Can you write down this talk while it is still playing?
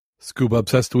Scuba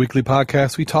Obsessed, the weekly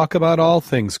podcast. We talk about all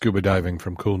things scuba diving,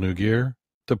 from cool new gear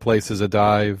to places to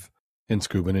dive in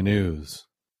scuba news.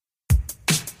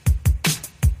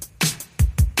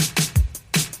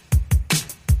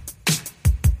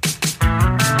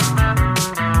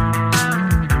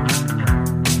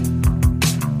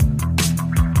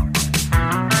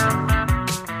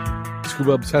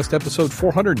 Scuba Obsessed episode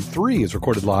 403 is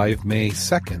recorded live May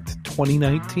 2nd,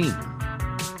 2019.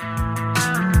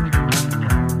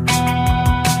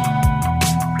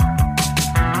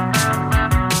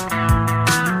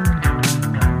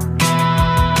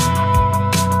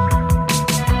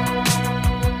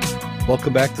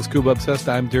 Welcome back to Scuba Obsessed.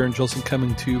 I'm Darren Jolson,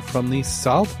 coming to you from the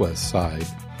southwest side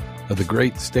of the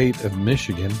great state of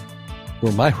Michigan,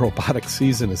 where my robotic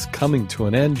season is coming to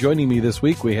an end. Joining me this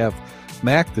week, we have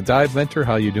Mac, the dive mentor.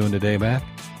 How are you doing today, Mac?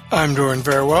 I'm doing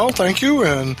very well, thank you,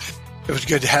 and it was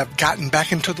good to have gotten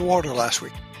back into the water last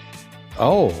week.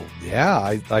 Oh,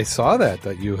 yeah, I saw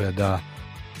that you had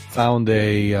found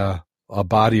a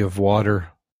body of water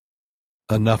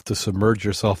enough to submerge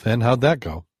yourself in. How'd that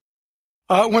go?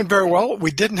 It went very well.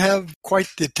 We didn't have quite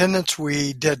the attendance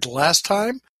we did last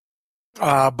time,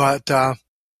 but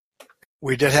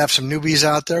we did have some newbies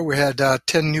out there. We had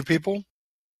 10 new people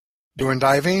doing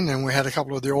diving, and we had a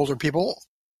couple of the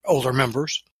older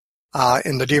members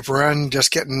in the deeper end,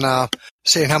 just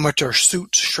seeing how much their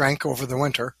suits shrank over the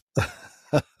winter.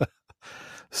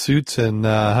 Suits, and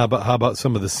how about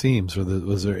some of the seams?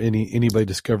 Was there anybody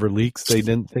discover leaks they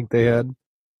didn't think they had?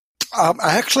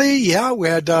 Actually, yeah, we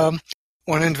had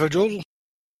one individual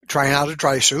trying out a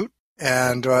dry suit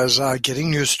and was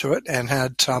getting used to it and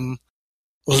had some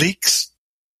leaks.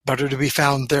 Better to be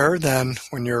found there than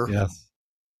when you're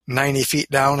 90 feet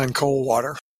down in cold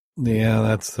water. Yeah,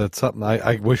 that's something.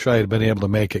 I wish I had been able to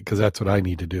make it, because that's what I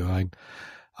need to do.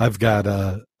 I've got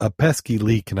a pesky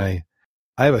leak, and I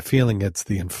have a feeling it's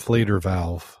the inflator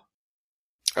valve.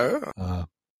 Oh.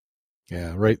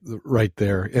 Yeah, right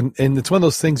there. And it's one of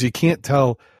those things you can't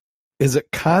tell. Is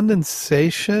it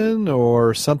condensation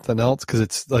or something else? Because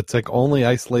it's like only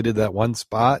isolated that one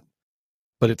spot,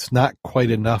 but it's not quite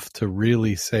enough to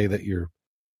really say that you're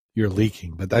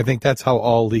leaking. But I think that's how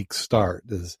all leaks start,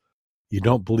 is you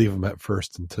don't believe them at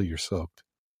first until you're soaked.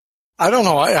 I don't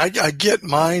know. I get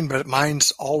mine, but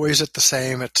mine's always at the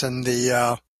same. It's in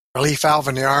the relief valve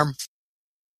in the arm.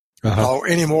 So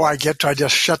any more I get to, I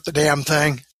just shut the damn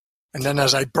thing. And then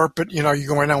as I burp it, you're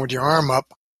going on with your arm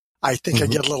up, I think I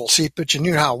get a little seepage. And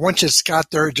you know how once it's got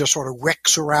there, it just sort of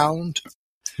wicks around.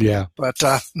 Yeah. But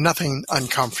nothing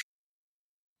uncomfortable.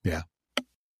 Yeah.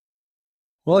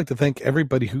 Well, I'd like to thank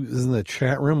everybody who is in the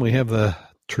chat room. We have the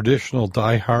traditional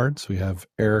diehards. We have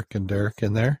Eric and Derek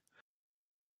in there.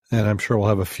 And I'm sure we'll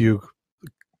have a few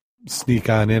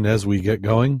sneak on in as we get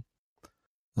going.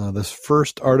 This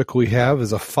first article we have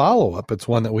is a follow-up. It's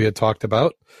one that we had talked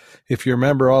about. If you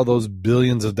remember all those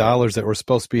billions of dollars that were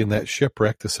supposed to be in that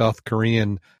shipwreck, the South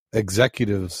Korean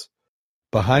executives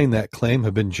behind that claim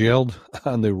have been jailed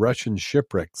on the Russian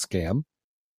shipwreck scam.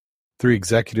 3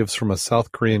 executives from a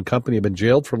South Korean company have been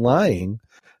jailed for lying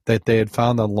that they had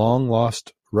found a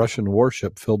long-lost Russian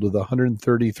warship filled with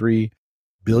 $133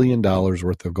 billion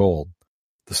worth of gold.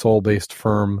 The Seoul-based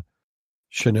firm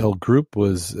Chanel Group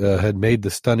had made the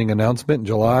stunning announcement in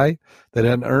July that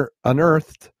it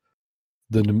unearthed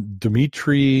the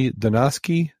Dmitry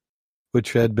Donosky,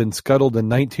 which had been scuttled in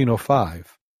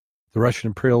 1905. The Russian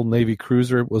Imperial Navy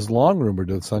cruiser was long rumored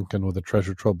to have sunken with a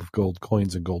treasure trove of gold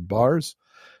coins and gold bars.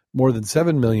 More than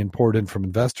 $7 million poured in from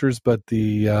investors, but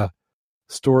the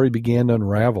story began to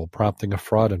unravel, prompting a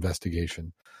fraud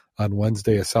investigation. On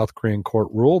Wednesday, a South Korean court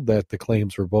ruled that the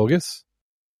claims were bogus.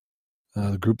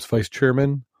 The group's vice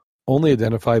chairman, only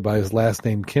identified by his last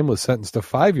name Kim, was sentenced to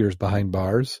 5 years behind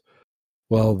bars,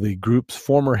 while the group's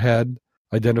former head,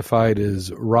 identified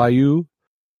as Ryu,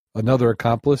 another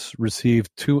accomplice, received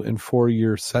 2 and 4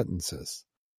 year sentences.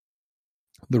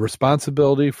 The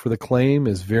responsibility for the claim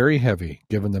is very heavy,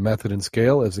 given the method and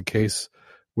scale, as a case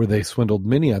where they swindled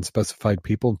many unspecified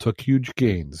people and took huge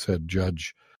gains, said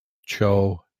Judge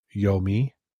Cho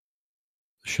Yomi.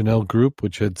 The Chanel Group,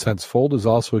 which had since folded, is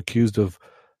also accused of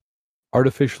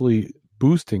artificially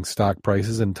boosting stock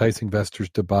prices and enticing investors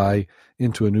to buy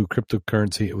into a new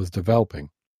cryptocurrency it was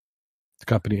developing. The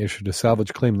company issued a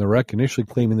salvage claim in the wreck, initially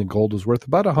claiming the gold was worth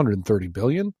about $130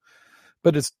 billion,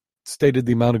 but it's stated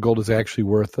the amount of gold is actually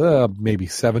worth maybe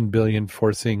 $7 billion,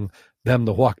 forcing them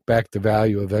to walk back the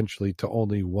value eventually to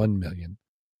only $1 million.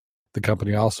 The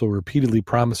company also repeatedly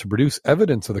promised to produce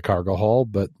evidence of the cargo haul,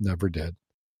 but never did.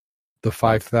 The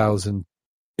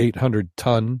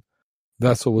 5,800-ton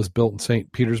vessel was built in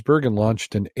St. Petersburg and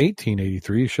launched in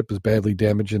 1883. The ship was badly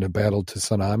damaged in a battle to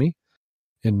tsunami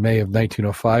in May of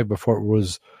 1905 before it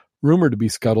was rumored to be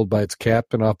scuttled by its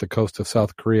captain off the coast of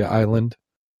South Korea Island,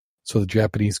 so the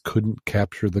Japanese couldn't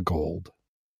capture the gold.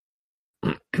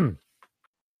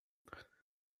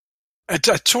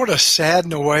 It's sort of sad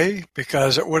in a way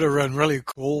because it would have been really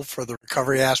cool for the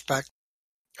recovery aspect.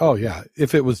 Oh, yeah.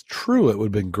 If it was true, it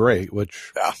would have been great,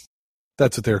 which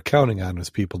that's what they're counting on, is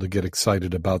people to get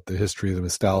excited about the history of the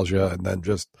nostalgia and then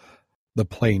just the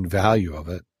plain value of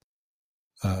it.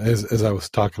 As I was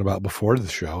talking about before the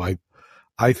show,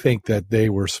 I think that they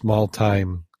were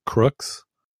small-time crooks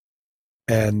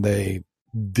and they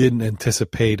didn't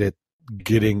anticipate it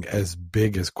getting as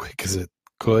big as quick as it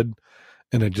could,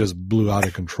 and it just blew out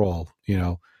of control.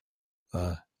 You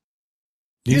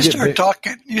start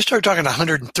talking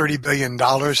 $130 billion.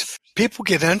 People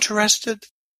get interested.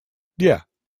 Yeah.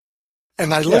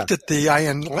 And I looked at I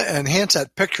enhanced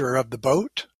that picture of the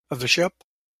boat, of the ship.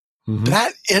 Mm-hmm.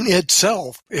 That in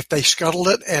itself, if they scuttled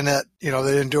it and they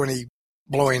didn't do any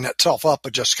blowing itself up,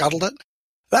 but just scuttled it,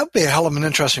 that would be a hell of an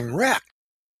interesting wreck.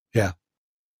 Yeah.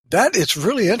 That it's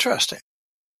really interesting.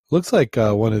 Looks like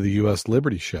one of the U.S.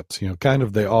 Liberty ships. Kind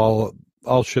of all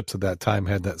ships at that time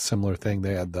had that similar thing.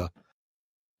 They had the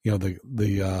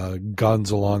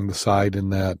guns along the side in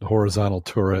that horizontal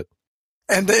turret.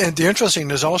 And the interesting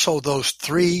is also those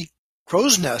 3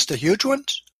 crow's nests, the huge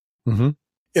ones. Mm-hmm.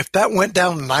 If that went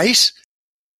down nice,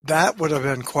 that would have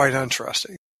been quite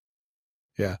interesting.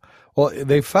 Yeah. Well,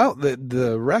 they found that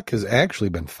the wreck has actually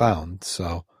been found.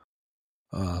 So,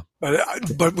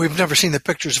 but we've never seen the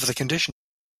pictures of the condition.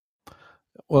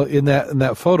 Well, in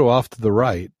that photo off to the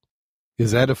right,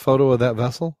 is that a photo of that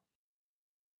vessel?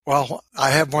 Well,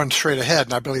 I have one straight ahead,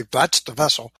 and I believe that's the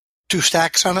vessel. 2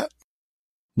 stacks on it.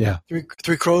 Yeah.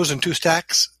 3 crows and 2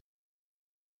 stacks.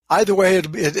 Either way,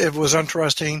 it was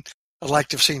interesting. I'd like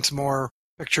to have seen some more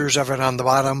pictures of it on the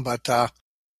bottom, but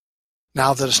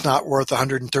now that it's not worth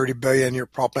 $130 billion, you're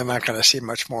probably not going to see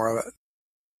much more of it.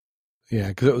 Yeah,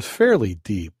 because it was fairly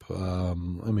deep. Let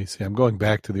me see. I'm going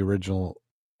back to the original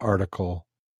article.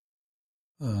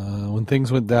 When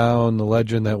things went down, the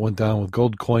legend that went down with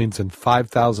gold coins and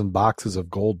 5,000 boxes of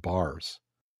gold bars.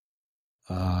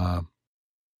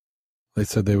 They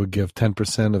said they would give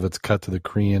 10% of its cut to the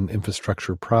Korean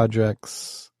infrastructure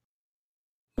projects,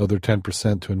 another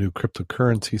 10% to a new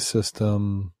cryptocurrency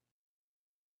system.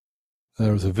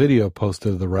 There was a video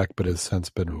posted of the wreck, but has since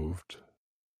been moved.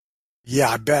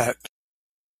 Yeah, I bet.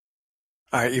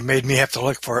 You made me have to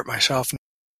look for it myself.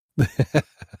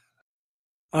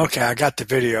 Okay, I got the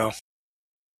video.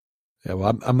 Yeah,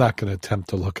 well, I'm not going to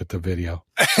attempt to look at the video.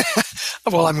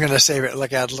 Well, I'm going to save it and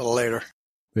look at it a little later.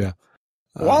 Yeah.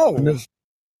 Whoa.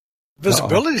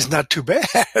 Visibility is not too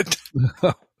bad.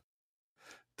 Do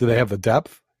they have the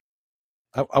depth?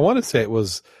 I want to say it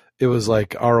was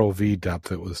like ROV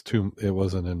depth. It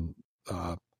wasn't in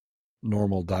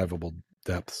normal diveable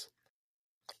depths.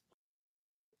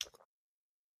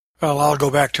 Well, I'll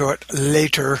go back to it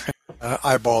later.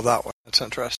 Eyeball that one. That's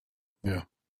interesting. Yeah.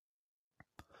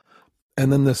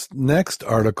 And then this next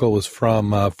article was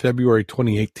from February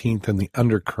 2018 in the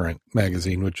Undercurrent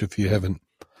magazine, which if you haven't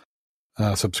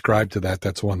subscribed to that,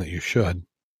 that's one that you should.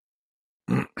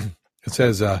 It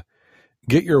says,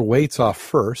 get your weights off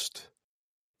first.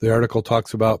 The article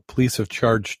talks about police have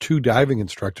charged 2 diving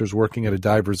instructors working at a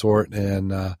dive resort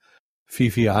in Phi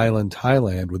Phi Island,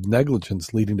 Thailand, with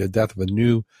negligence leading to the death of a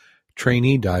new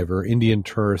trainee diver, Indian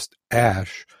tourist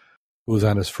Ash, who was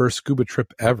on his first scuba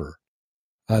trip ever.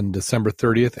 On December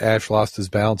 30th, Ash lost his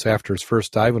balance after his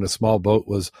first dive when a small boat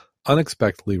was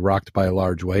unexpectedly rocked by a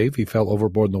large wave. He fell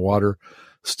overboard in the water,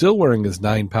 still wearing his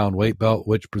 9-pound weight belt,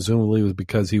 which presumably was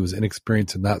because he was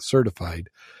inexperienced and not certified.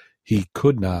 He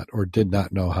could not or did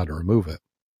not know how to remove it.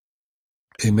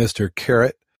 A Mr.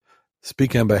 Carrot,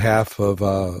 speaking on behalf of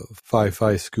Phi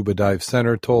Phi Scuba Dive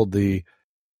Center, told the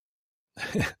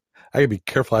I gotta be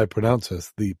careful how I pronounce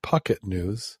this, the Puckett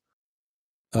News,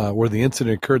 where the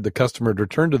incident occurred. The customer had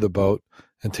returned to the boat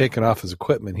and taken off his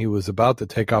equipment. He was about to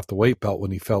take off the weight belt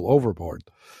when he fell overboard.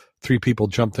 3 people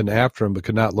jumped in after him but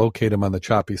could not locate him on the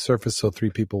choppy surface, so 3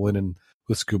 people went in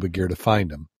with scuba gear to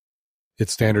find him.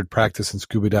 It's standard practice in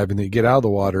scuba diving that you get out of the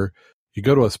water, you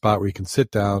go to a spot where you can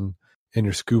sit down, and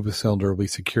your scuba cylinder will be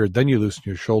secured. Then you loosen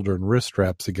your shoulder and wrist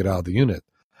straps to get out of the unit.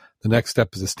 The next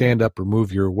step is to stand up,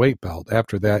 remove your weight belt.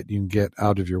 After that, you can get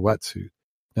out of your wetsuit.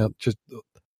 Now,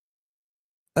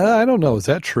 I don't know. Is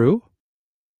that true?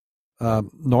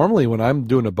 Normally, when I'm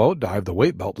doing a boat dive, the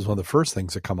weight belt is one of the first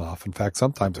things that come off. In fact,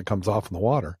 sometimes it comes off in the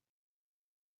water.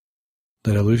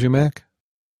 Did I lose you, Mac?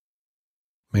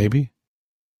 Maybe.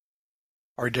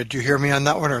 Or did you hear me on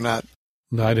that one or not?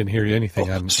 No, I didn't hear you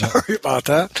anything. Sorry about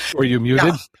that. Were you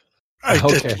muted? Yeah,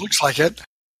 Okay. it looks like it.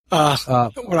 What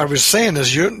I was saying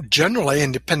is, you generally,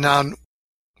 and depending on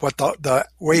what the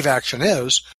wave action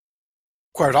is,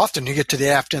 quite often you get to the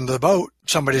aft end of the boat,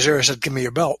 somebody's there and said, "Give me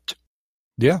your belt."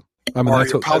 Yeah, I mean or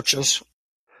that's your what pouches.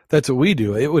 that's what we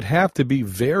do. It would have to be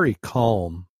very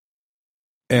calm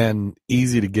and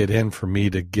easy to get in for me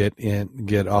to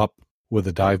get up with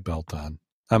a dive belt on.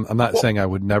 I'm not saying I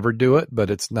would never do it, but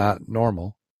it's not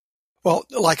normal. Well,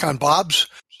 like on Bob's,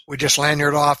 we just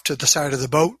lanyard off to the side of the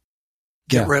boat,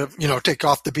 get rid of, take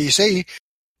off the BC,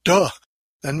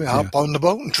 Then we hop on the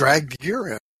boat and drag the gear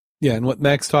in. Yeah, and what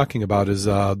Mac's talking about is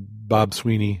Bob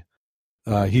Sweeney.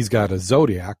 He's got a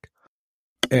Zodiac,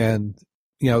 and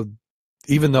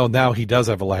even though now he does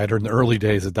have a ladder, in the early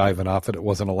days of diving off it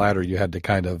wasn't a ladder. You had to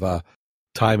kind of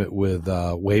time it with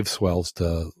wave swells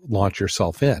to launch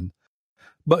yourself in.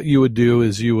 But you would do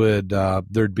is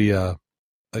there'd be a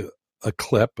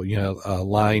clip, a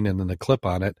line and then a clip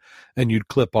on it, and you'd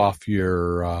clip off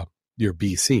your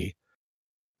BC,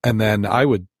 and then I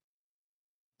would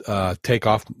take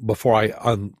off before I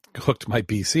unhooked my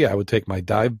BC. I would take my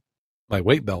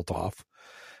weight belt off,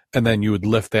 and then you would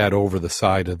lift that over the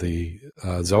side of the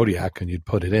Zodiac and you'd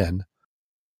put it in.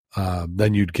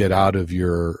 Then you'd get out of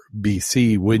your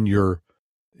BC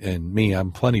and me,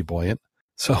 I'm plenty buoyant.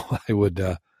 So I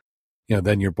would,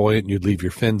 then you're buoyant and you'd leave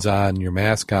your fins on, your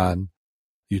mask on,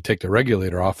 you take the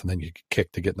regulator off, and then you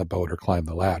kick to get in the boat or climb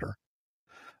the ladder.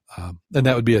 And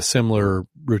that would be a similar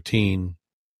routine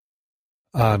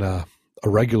on a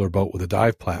regular boat with a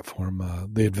dive platform.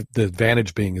 The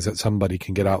advantage being is that somebody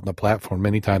can get out on the platform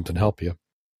many times and help you.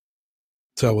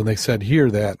 So when they said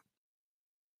here that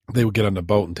they would get on the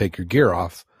boat and take your gear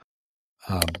off,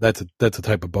 that's a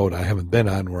type of boat I haven't been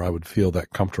on where I would feel that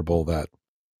comfortable that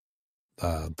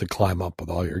to climb up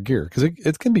with all your gear, because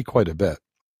it can be quite a bit.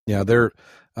 Yeah,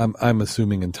 I'm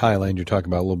assuming in Thailand you're talking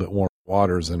about a little bit warmer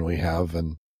waters than we have,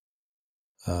 and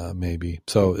maybe.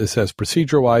 So it says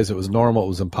procedure wise, it was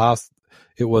normal.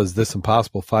 It was this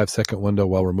impossible 5-second window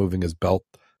while removing his belt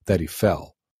that he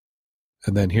fell.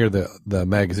 And then here the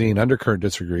magazine Undercurrent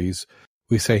disagrees.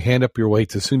 We say hand up your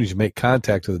weights as soon as you make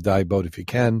contact with the dive boat if you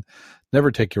can.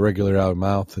 Never take your regulator out of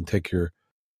mouth, and take your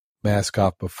mask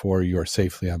off before you are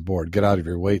safely on board. Get out of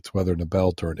your weights, whether in a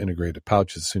belt or an integrated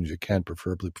pouch, as soon as you can,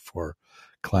 preferably before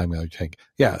climbing out your tank.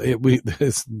 Yeah,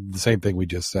 it's the same thing we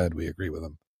just said. We agree with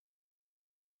him.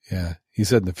 Yeah, he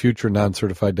said in the future,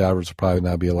 non-certified divers will probably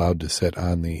not be allowed to sit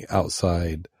on the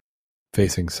outside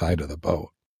facing side of the boat.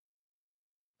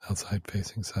 Outside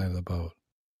facing side of the boat.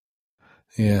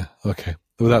 Yeah, okay.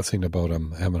 Without seeing the boat,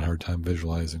 I'm having a hard time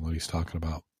visualizing what he's talking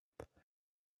about.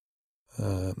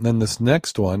 Then this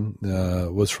next one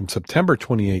was from September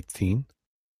 2018. It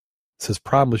says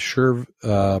problems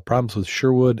with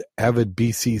Sherwood Avid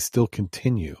BC still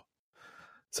continue.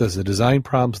 It says the design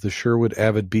problems of the Sherwood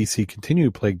Avid BC continue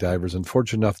to plague divers.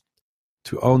 Unfortunate enough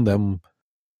to own them,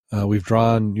 we've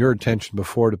drawn your attention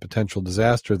before to potential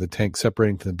disaster. The tank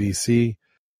separating from the BC.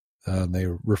 They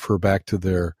refer back to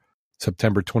their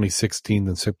September 2016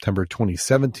 and September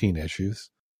 2017 issues.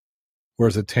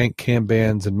 Whereas the tank cam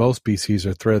bands in most BCs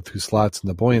are threaded through slots in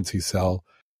the buoyancy cell,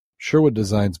 Sherwood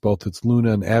designs both its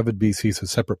Luna and Avid BCs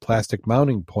as separate plastic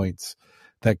mounting points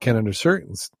that can, under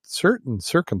certain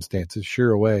circumstances, shear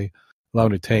away,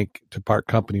 allowing a tank to part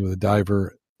company with a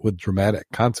diver with dramatic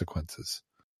consequences.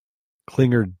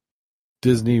 Klinger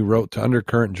Disney wrote to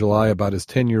Undercurrent in July about his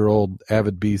 10-year-old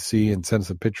Avid BC and sent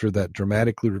us a picture that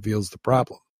dramatically reveals the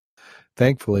problem.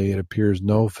 Thankfully, it appears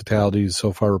no fatalities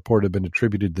so far reported have been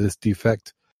attributed to this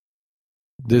defect.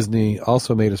 Disney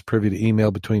also made us privy to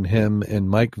email between him and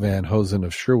Mike Van Hosen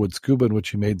of Sherwood Scuba, in which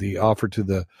he made the offer to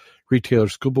the retailer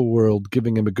Scuba World,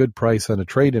 giving him a good price on a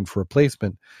trade-in for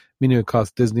replacement, meaning it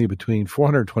cost Disney between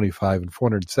 $425 and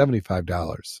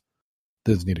 $475.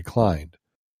 Disney declined.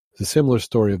 It's a similar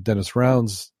story of Dennis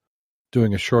Rounds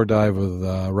doing a shore dive with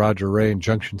Roger Ray in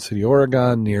Junction City,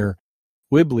 Oregon, near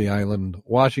Whibley Island,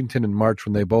 Washington, in March,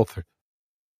 when they both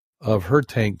of her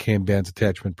tank cam bands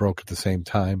attachment broke at the same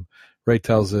time. Ray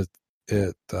tells it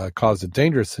caused a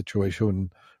dangerous situation when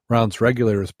Round's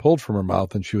regulator was pulled from her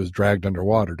mouth and she was dragged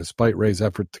underwater. Despite Ray's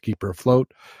effort to keep her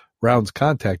afloat, Rounds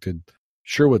contacted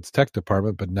Sherwood's tech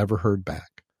department but never heard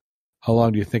back. How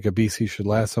long do you think a BC should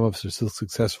last? Some of us are still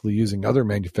successfully using other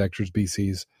manufacturers'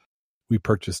 BCs we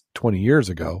purchased 20 years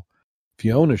ago. If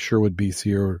you own a Sherwood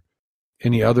BC or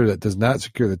any other that does not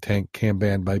secure the tank cam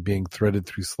band by being threaded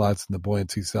through slots in the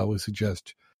buoyancy cell, we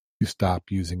suggest you stop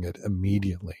using it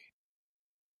immediately.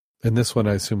 And this one,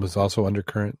 I assume, was also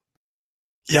Undercurrent?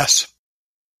 Yes.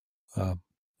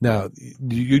 Now,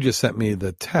 you just sent me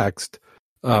the text.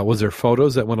 Was there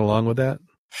photos that went along with that?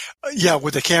 Yeah,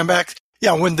 with the CAMBAC.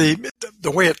 Yeah, when the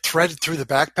way it threaded through the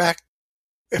backpack,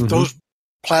 if those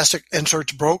plastic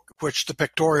inserts broke, which the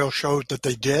pictorial showed that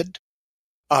they did,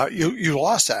 you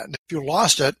lost that. And if you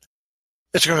lost it,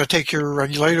 it's going to take your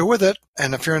regulator with it.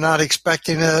 And if you're not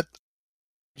expecting it,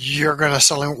 you're going to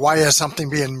sell it. Why is something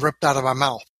being ripped out of my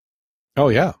mouth? Oh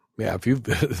yeah. Yeah. If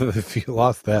you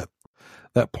lost that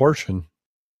portion,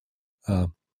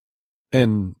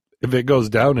 and if it goes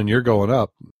down and you're going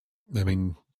up, I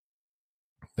mean,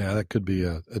 yeah, that could be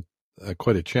a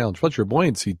quite a challenge. Plus your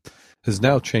buoyancy has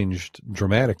now changed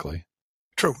dramatically.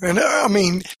 True. And I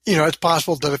mean, it's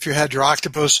possible that if you had your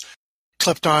octopus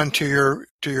clipped on to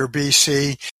your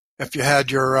BC, if you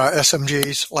had your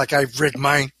SMGs, like I've rigged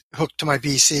mine hooked to my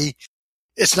BC,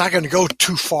 it's not going to go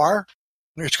too far.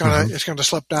 It's going to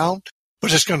slip down,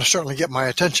 but it's going to certainly get my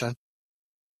attention.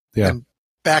 Yeah. And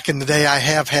back in the day, I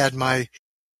have had my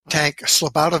tank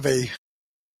slip out of a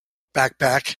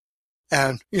backpack,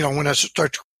 and when it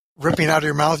starts ripping out of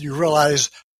your mouth, you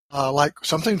realize like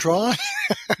something's wrong.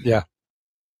 Yeah.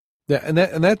 Yeah, and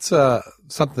that's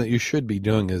something that you should be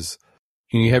doing is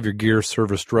you have your gear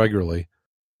serviced regularly,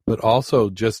 but also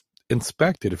just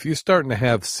inspect it. If you're starting to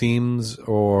have seams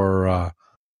or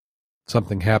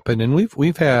something happen, and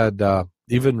we've had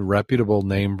even reputable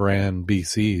name brand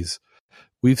BCs,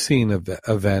 we've seen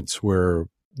events where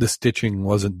the stitching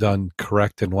wasn't done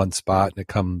correct in one spot and it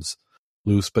comes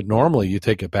loose. But normally you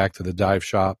take it back to the dive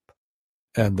shop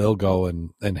and they'll go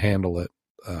and handle it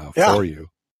for you.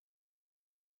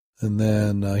 And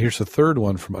then here's the third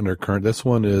one from Undercurrent. This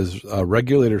one is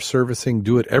regulator servicing.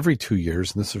 Do it every 2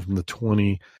 years. And this is from the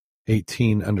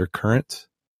 2018 Undercurrent.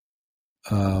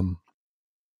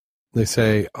 They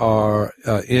say, are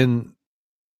in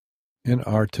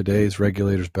our today's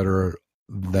regulators better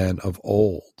than of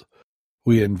old?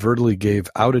 We inadvertently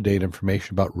gave out-of-date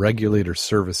information about regulator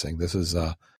servicing. This is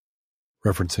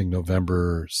referencing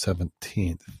November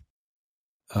 17th.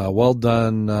 Well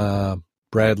done,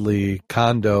 Bradley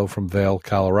Kondo from Vail,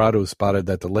 Colorado, spotted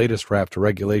that the latest raft of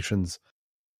regulations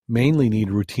mainly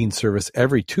need routine service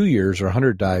every 2 years or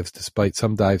 100 dives, despite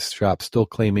some dive shops still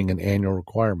claiming an annual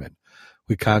requirement.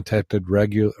 We contacted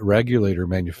regulator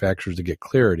manufacturers to get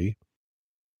clarity.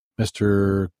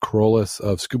 Mr. Corollas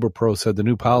of Scuba Pro said the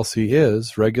new policy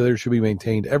is regulators should be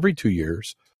maintained every 2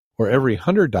 years or every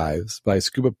 100 dives by a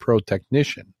Scuba Pro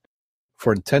technician.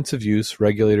 For intensive use,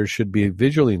 regulators should be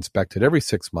visually inspected every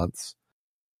 6 months.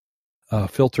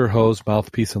 Filter, hose,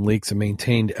 mouthpiece, and leaks are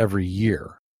maintained every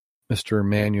year. Mr.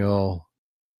 Emmanuel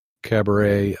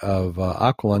Cabaret of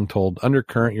Aqualung told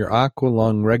Undercurrent your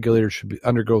Aqualung regulator should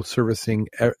undergo servicing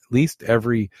at least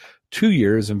every 2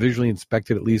 years and visually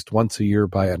inspected at least once a year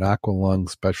by an Aqualung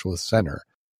specialist center.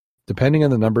 Depending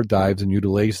on the number of dives and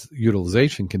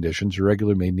utilization conditions, your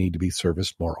regulator may need to be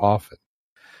serviced more often.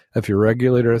 If your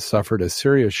regulator has suffered a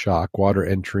serious shock, water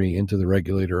entry into the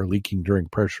regulator, or leaking during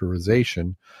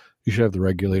pressurization, you should have the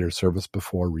regulator serviced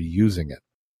before reusing it.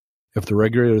 If the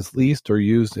regulator is leased or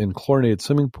used in chlorinated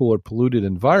swimming pool or polluted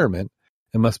environment,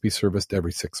 it must be serviced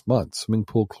every 6 months. Swimming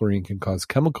pool chlorine can cause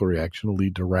chemical reaction to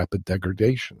lead to rapid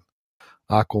degradation.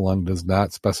 Aqualung does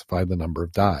not specify the number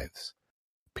of dives.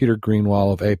 Peter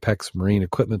Greenwald of Apex Marine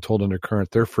Equipment told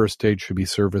Undercurrent their first stage should be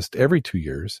serviced every 2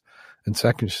 years, and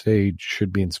second stage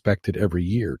should be inspected every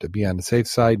year. To be on the safe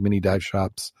side, many dive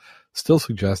shops still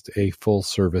suggest a full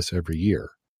service every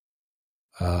year.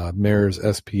 Mayor's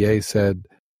SPA said,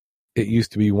 it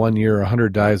used to be 1 year or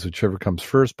 100 dives, whichever comes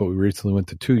first, but we recently went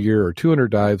to 2 year or 200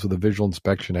 dives with a visual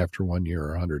inspection after 1 year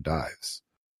or 100 dives.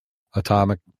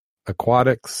 Atomic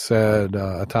Aquatics said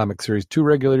Atomic Series 2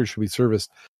 regulators should be serviced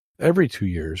every 2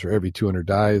 years or every 200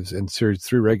 dives, and Series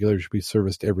 3 regulators should be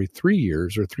serviced every 3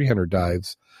 years or 300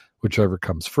 dives, whichever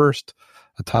comes first.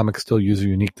 Atomic still uses a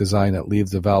unique design that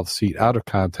leaves the valve seat out of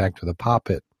contact with the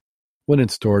poppet when in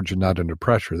storage and not under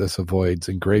pressure. This avoids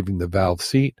engraving the valve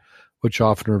seat, which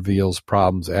often reveals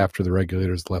problems after the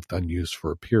regulator is left unused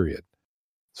for a period.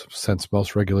 So since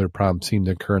most regulator problems seem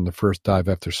to occur in the first dive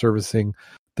after servicing,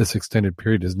 this extended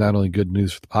period is not only good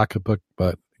news for the pocketbook,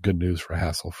 but good news for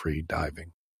hassle-free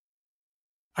diving.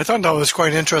 I thought that was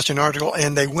quite an interesting article,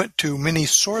 and they went to many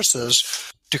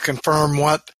sources to confirm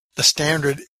what the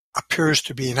standard appears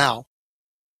to be now.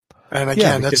 And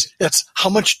again, it's how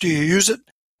much do you use it?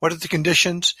 What are the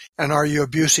conditions? And are you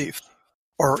abusive?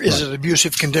 Or is it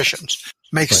abusive conditions?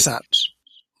 Makes sense.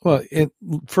 Well,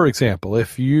 for example,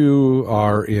 if you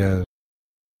are in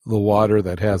the water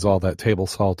that has all that table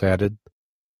salt added,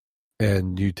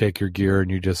 and you take your gear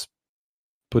and you just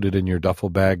put it in your duffel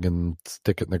bag and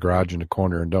stick it in the garage in a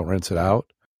corner and don't rinse it out,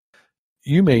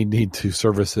 you may need to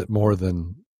service it more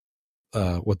than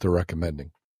what they're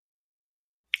recommending.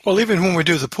 Well, even when we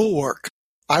do the pool work,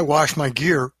 I wash my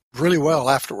gear really well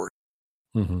afterward.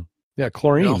 Mm-hmm. Yeah,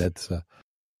 chlorine, it's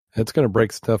going to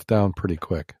break stuff down pretty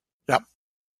quick. Yep.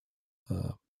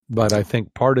 But I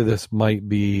think part of this might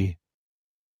be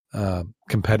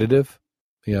competitive.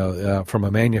 From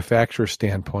a manufacturer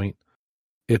standpoint,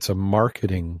 it's a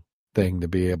marketing thing to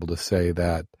be able to say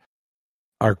that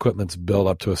our equipment's built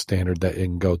up to a standard that it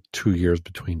can go 2 years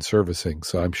between servicing.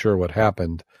 So I'm sure what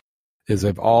happened is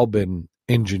they've all been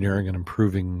engineering and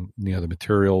improving, the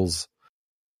materials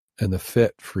and the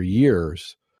fit for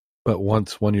years. But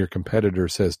once one of your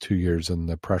competitors says 2 years, and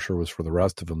the pressure was for the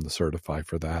rest of them to certify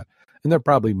for that, and they're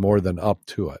probably more than up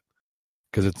to it,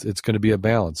 because it's going to be a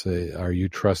balance. Are you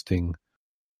trusting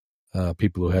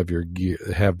people who have your gear,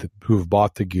 who have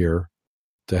bought the gear,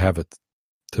 to have it,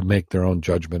 to make their own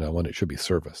judgment on when it should be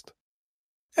serviced?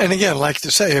 And again, like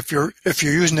to say, if you're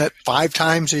using it 5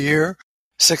 times a year,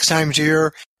 6 times a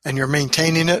year, and you're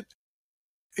maintaining it,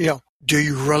 do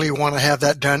you really want to have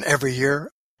that done every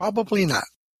year? Probably not.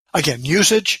 Again,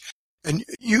 usage, and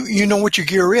you know what your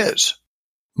gear is.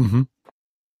 Mm-hmm.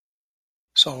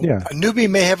 So yeah. A newbie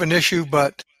may have an issue,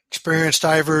 but experienced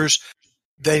divers,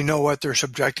 they know what they're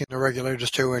subjecting the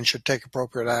regulators to and should take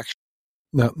appropriate action.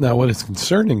 Now, what is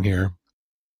concerning here,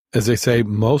 as they say,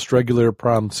 most regulator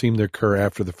problems seem to occur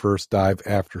after the first dive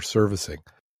after servicing.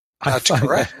 That's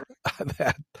correct.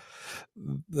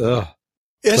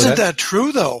 Isn't that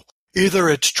true, though? Either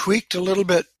it's tweaked a little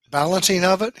bit, balancing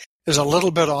of it is a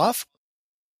little bit off.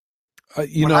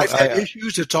 When I've had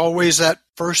issues, it's always that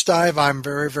first dive I'm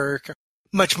very, very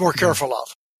much more careful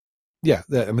of. Yeah,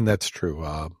 that's true.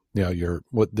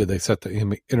 What did they set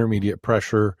the intermediate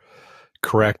pressure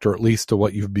correct, or at least to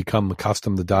what you've become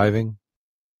accustomed to diving?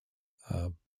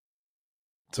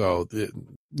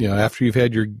 After you've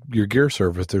had your gear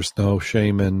service, there's no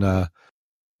shame in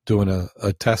doing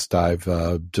a test dive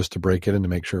just to break it in to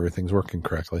make sure everything's working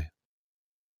correctly.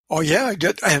 Oh yeah,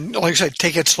 and like I said,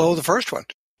 take it slow the first one.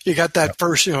 You got that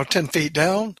first 10 feet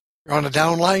down, you're on a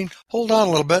down line, hold on a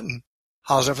little bit, and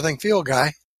how's everything feel,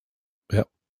 guy? Yep.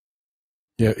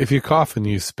 Yeah, if you cough and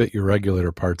you spit your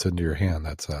regulator parts into your hand,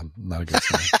 that's not a good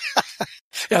sign.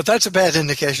 Yeah, that's a bad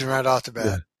indication right off the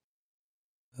bat.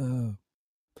 Yeah.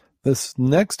 This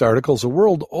next article is the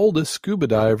world's oldest scuba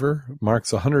diver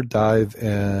marks 100 dive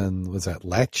in, was that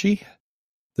Latchi?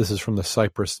 This is from the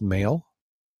Cyprus Mail.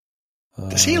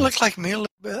 Does he look like me a little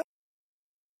bit?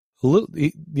 A little,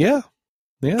 yeah.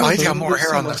 No, he's got more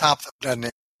hair on the top, doesn't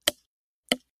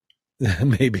he?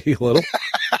 Maybe a little.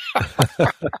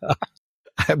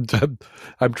 I'm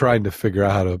trying to figure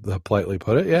out how to politely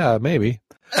put it. Yeah, maybe.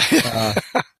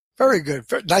 Very good.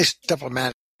 Nice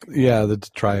diplomatic. Yeah,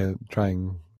 trying.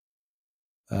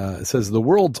 It says the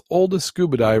world's oldest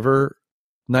scuba diver,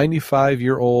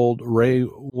 95-year-old Ray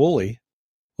Woolley,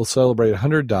 will celebrate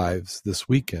 100 dives this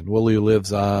weekend. Woolley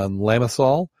lives on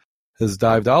Limassol, has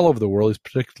dived all over the world. He's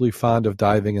particularly fond of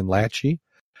diving in Latchi.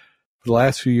 For the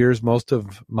last few years, most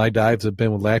of my dives have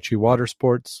been with Latchi Water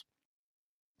Sports,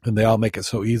 and they all make it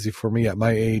so easy for me at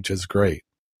my age. It's great.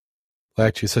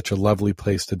 Latchi is such a lovely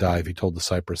place to dive, he told the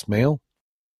Cyprus Mail.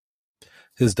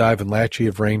 His dive in Latchi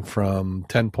have ranged from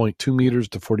 10.2 meters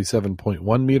to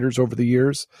 47.1 meters over the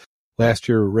years. Last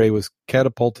year, Ray was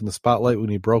catapulted in the spotlight when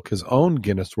he broke his own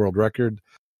Guinness World Record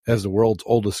as the world's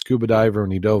oldest scuba diver,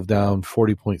 and he dove down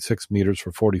 40.6 meters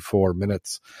for 44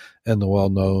 minutes in the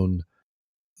well-known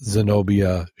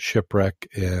Zenobia shipwreck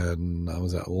in,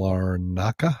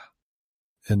 Larnaca?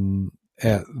 And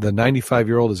the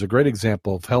 95-year-old is a great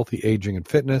example of healthy aging and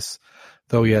fitness,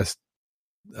 though he has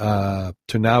to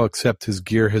now accept his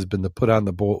gear has been put on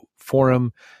the boat for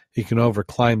him. He can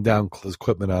climb down his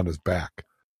equipment on his back.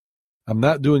 I'm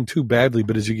not doing too badly,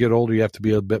 but as you get older, you have to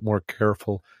be a bit more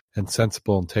careful and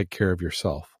sensible and take care of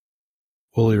yourself.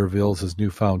 Woolley revels in his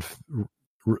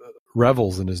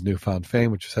newfound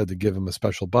fame, which is said to give him a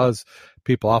special buzz.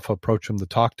 People often approach him to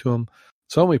talk to him.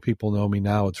 So many people know me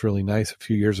now. It's really nice. A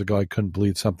few years ago, I couldn't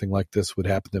believe something like this would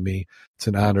happen to me. It's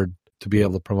an honor to be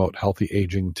able to promote healthy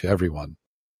aging to everyone.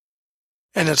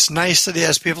 And it's nice that he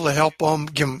has people to help him,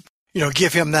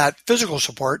 give him that physical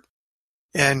support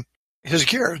and his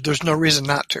gear. There's no reason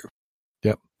not to.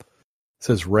 Yep. It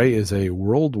says Ray is a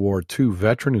World War II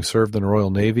veteran who served in the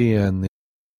Royal Navy and the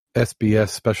SBS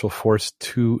Special Force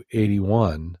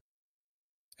 281.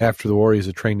 After the war, he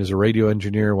was trained as a radio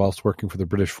engineer whilst working for the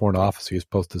British Foreign Office. He was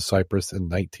posted to Cyprus in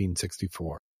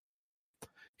 1964.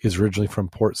 He is originally from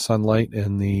Port Sunlight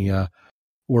in the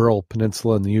Wirral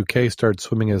Peninsula in the UK. Started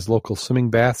swimming as local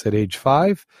swimming baths at age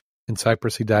 5. In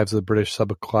Cyprus, he dives at the British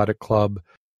Subaquatic Club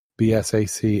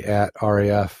BSAC at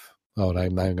RAF. Oh, and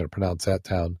I'm not even going to pronounce that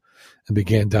town. And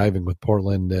began diving with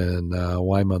Portland and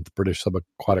Weymouth British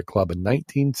Subaquatic Club in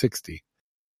 1960.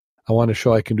 I want to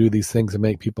show I can do these things and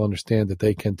make people understand that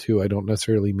they can too. I don't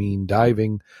necessarily mean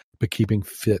diving, but keeping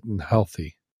fit and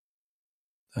healthy.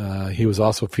 He was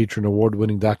also featured in an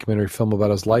award-winning documentary film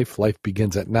about his life, Life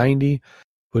Begins at 90,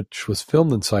 which was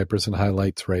filmed in Cyprus and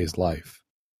highlights Ray's life.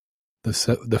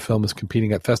 The film is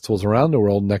competing at festivals around the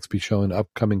world, next be shown in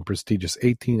upcoming prestigious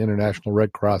 18th International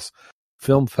Red Cross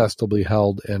Film Festival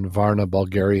held in Varna,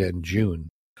 Bulgaria in June.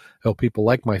 I hope people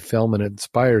like my film and it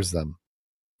inspires them.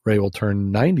 Ray will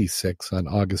turn 96 on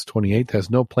August 28th,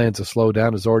 has no plans to slow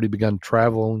down, has already begun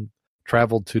traveled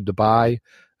to Dubai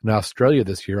and Australia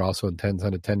this year, also intends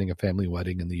on attending a family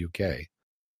wedding in the UK.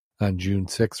 On June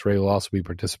 6th, Ray will also be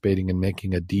participating in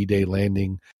making a D-Day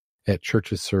landing at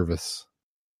Church's service.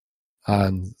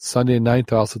 On Sunday night,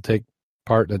 they'll also take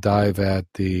part in a dive at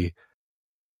the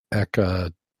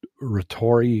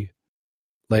Ekaratori,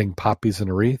 laying poppies in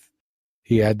a wreath.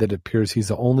 He added that it appears he's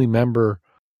the only member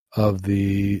of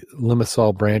the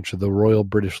Limassol branch of the Royal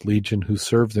British Legion who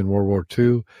served in World War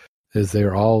II, as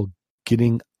they're all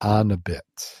getting on a bit.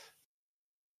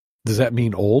 Does that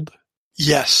mean old?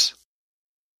 Yes.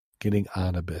 Getting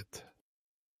on a bit.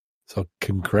 So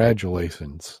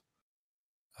congratulations.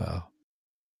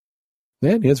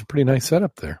 Man, he has a pretty nice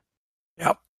setup there.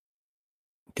 Yep.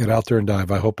 Get out there and dive.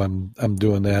 I hope I'm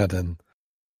doing that, and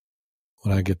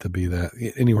when I get to be that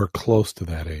anywhere close to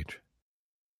that age.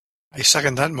 I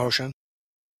second that motion.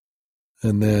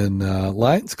 And then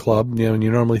Lions Club, when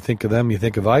you normally think of them, you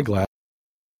think of eyeglass.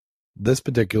 This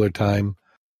particular time,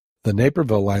 the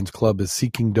Naperville Lions Club is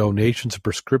seeking donations of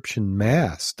prescription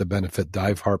masks to benefit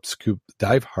Dive Heart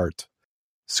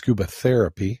Scuba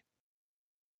Therapy.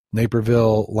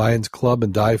 Naperville Lions Club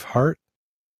and Dive Heart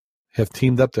have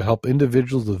teamed up to help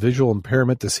individuals with visual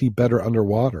impairment to see better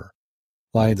underwater.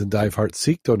 Lions and Dive Heart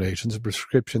seek donations of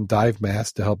prescription dive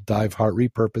masks to help Dive Heart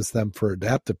repurpose them for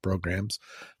adaptive programs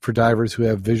for divers who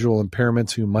have visual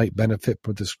impairments who might benefit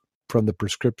from the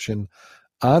prescription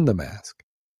on the mask.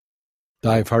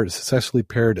 Dive Heart has successfully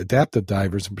paired adaptive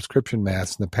divers and prescription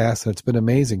masks in the past, and it's been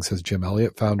amazing, says Jim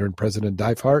Elliott, founder and president of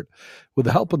Dive Heart. With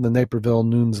the help of the Naperville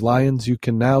Noons Lions, you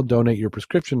can now donate your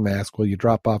prescription mask while you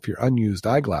drop off your unused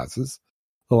eyeglasses.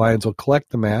 The Lions will collect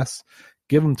the masks,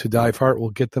 give them to Dive Heart, will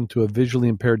get them to a visually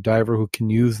impaired diver who can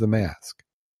use the mask.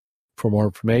 For more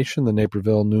information, the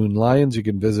Naperville Noon Lions, you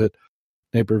can visit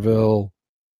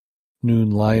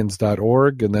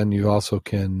napervillenoonlions.org, and then you also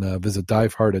can visit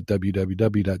Dive Heart at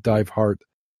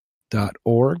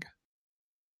www.diveheart.org.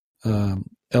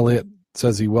 Elliot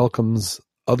says he welcomes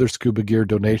other scuba gear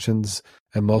donations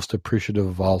and most appreciative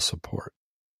of all support.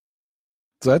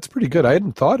 So that's pretty good. I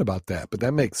hadn't thought about that, but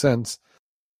that makes sense.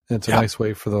 And it's a nice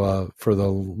way for the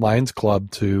Lions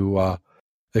Club to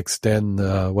extend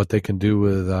what they can do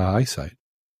with eyesight.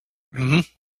 Mm-hmm.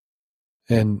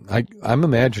 And I'm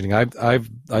imagining I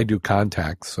do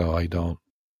contacts, so I don't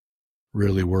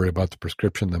really worry about the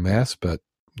prescription, the mask. But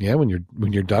yeah, when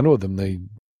you're done with them, when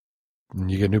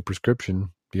you get a new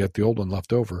prescription, you get the old one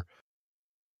left over.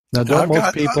 Now,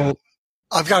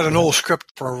 I've got an old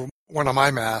script for one of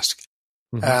my masks,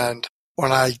 and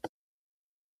when I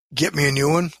get me a new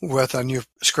one with a new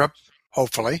script,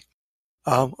 hopefully,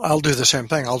 I'll do the same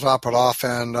thing. I'll drop it off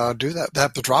and do that. They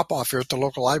have the drop off here at the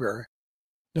local library.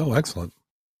 Oh, excellent.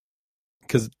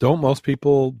 Because don't most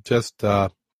people just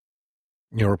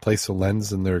replace the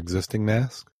lens in their existing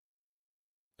mask?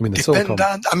 I mean, if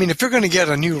you're going to get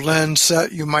a new lens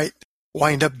set, you might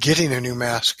wind up getting a new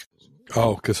mask.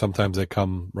 Oh, because sometimes they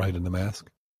come right in the mask.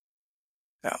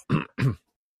 Yeah.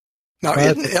 Now,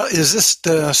 is this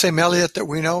the same Elliot that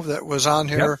we know that was on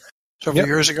here several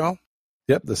years ago?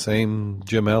 Yep, the same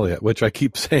Jim Elliott, which I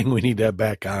keep saying we need to have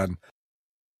back on.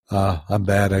 I'm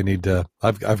bad. I need to.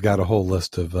 I've got a whole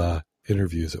list of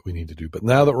interviews that we need to do. But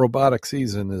now that robotic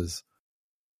season is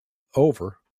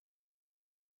over,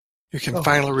 you can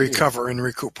finally recover and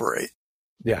recuperate.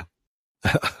 Yeah,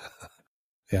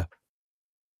 yeah.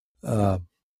 And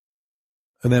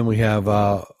then we have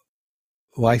YM.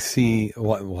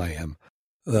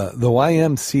 The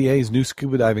YMCA's new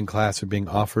scuba diving class are being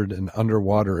offered an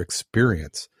underwater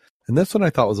experience, and this one I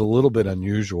thought was a little bit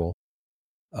unusual.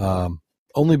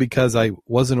 Only because I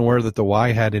wasn't aware that the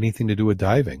Y had anything to do with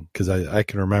diving. Because I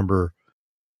can remember,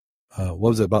 what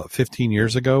was it, about 15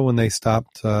 years ago when they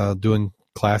stopped doing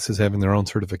classes having their own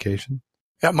certification?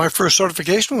 Yeah, my first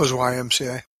certification was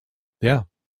YMCA. Yeah.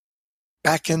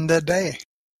 Back in the day.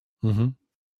 Mm-hmm.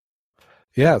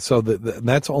 Yeah, so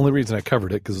that's the only reason I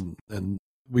covered it, and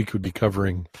we could be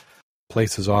covering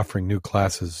places offering new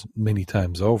classes many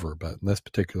times over, but in this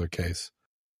particular case,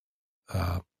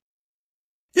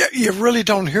 Yeah, you really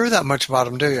don't hear that much about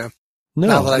them, do you?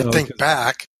 Now that I think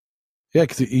back. Yeah,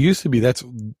 because it used to be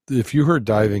if you heard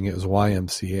diving, it was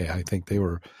YMCA. I think they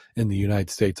were in the United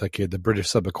States, like you had the British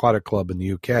Subaquatic Club in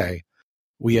the UK.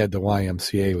 We had the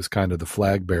YMCA was kind of the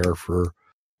flag bearer for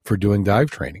doing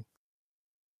dive training.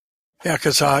 Yeah,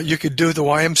 because you could do the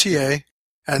YMCA,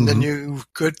 and then you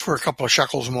could, for a couple of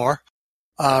shekels more,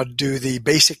 do the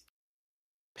basic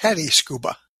PADI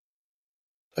scuba.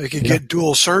 So you could get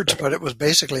dual certs, but it was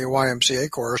basically a YMCA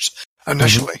course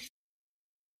initially.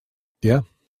 Yeah.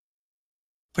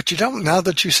 But you don't. Now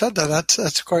that you said that,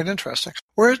 that's quite interesting.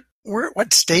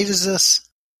 What state is this?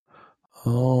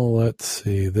 Oh, let's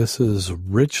see. This is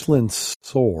Richland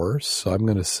Source. So I'm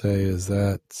going to say,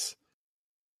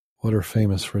 what are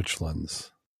famous Richlands?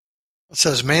 It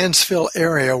says Mansfield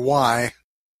area. Y.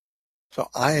 So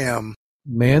I am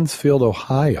Mansfield,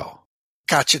 Ohio.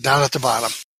 Got you down at the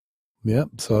bottom. Yep.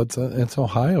 So it's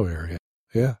Ohio area.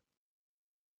 Yeah.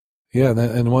 Yeah,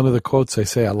 and one of the quotes they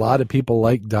say, a lot of people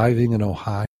like diving in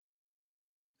Ohio.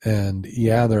 And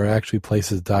yeah, there are actually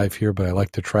places to dive here, but I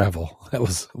like to travel. That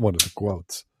was one of the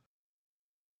quotes.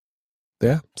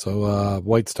 Yeah, so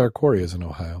White Star Quarry is in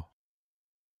Ohio.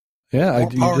 Yeah,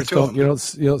 you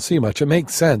don't see much. It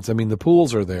makes sense. I mean, the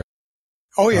pools are there.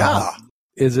 Oh yeah.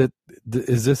 Is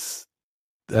this?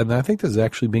 And I think this is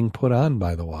actually being put on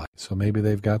by the Y. So maybe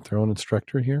they've got their own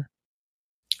instructor here.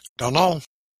 Don't know.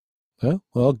 Yeah,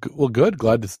 well, good.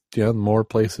 Glad to more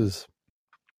places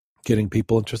getting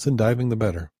people interested in diving, the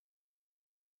better.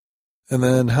 And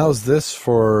then how's this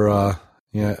for?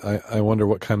 I wonder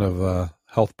what kind of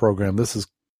health program this is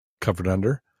covered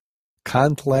under.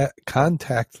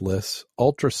 Contactless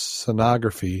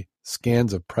ultrasonography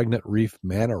scans of pregnant reef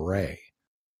manta ray.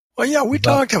 Well, yeah, we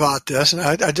talked about this, and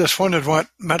I just wondered what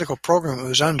medical program it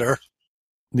was under.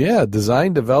 Yeah,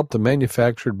 designed, developed, and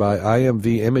manufactured by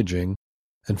IMV Imaging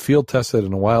and field tested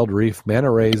in a wild reef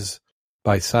manta rays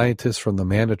by scientists from the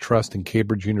Manta Trust and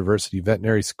Cambridge University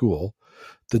Veterinary School.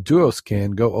 The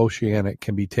Duoscan Go Oceanic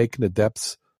can be taken to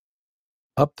depths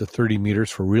up to 30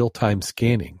 meters for real-time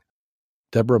scanning.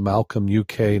 Deborah Malcolm,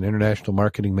 UK, and International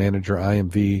Marketing Manager,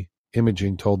 IMV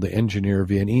Imaging, told the engineer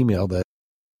via an email that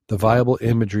the viable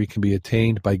imagery can be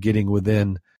attained by getting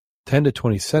within 10 to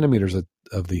 20 centimeters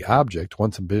of the object.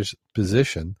 Once in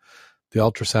position, the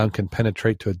ultrasound can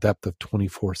penetrate to a depth of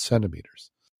 24 centimeters.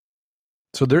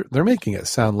 So they're making it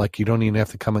sound like you don't even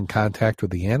have to come in contact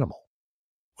with the animal.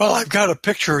 Well, I've got a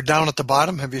picture down at the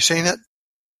bottom. Have you seen it?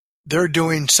 They're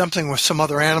doing something with some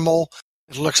other animal.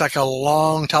 It looks like a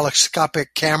long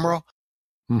telescopic camera,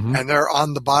 and they're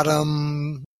on the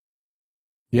bottom.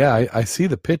 Yeah, I see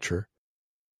the picture.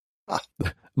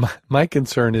 My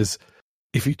concern is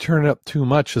if you turn it up too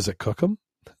much, does it cook them?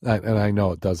 And I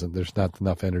know it doesn't. There's not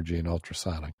enough energy in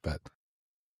ultrasonic, but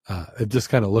it just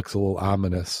kind of looks a little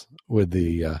ominous with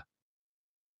the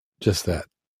just that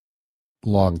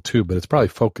long tube, but it's probably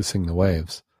focusing the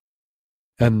waves.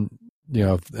 And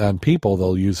on people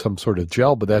they'll use some sort of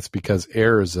gel, but that's because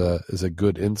air is a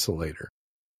good insulator.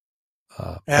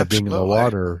 But being in the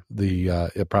water,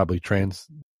 it probably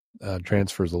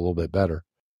transfers a little bit better.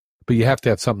 But you have to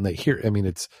have something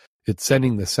that it's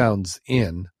sending the sounds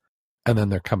in, and then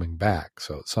they're coming back,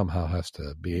 so it somehow has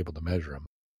to be able to measure them.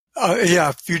 Yeah,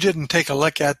 if you didn't take a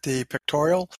look at the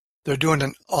pictorial, they're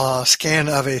doing a scan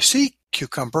of a sea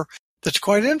cucumber that's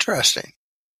quite interesting.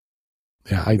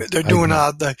 Yeah, they're doing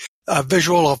the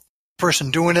visual of a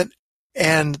person doing it,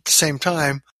 and at the same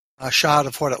time, a shot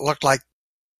of what it looked like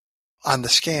on the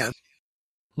scan.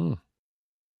 I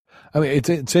mean,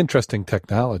 it's interesting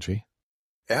technology.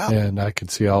 Yeah, and I could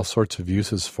see all sorts of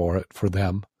uses for it for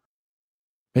them.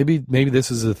 Maybe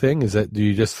this is the thing: is that do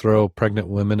you just throw pregnant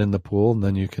women in the pool and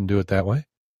then you can do it that way?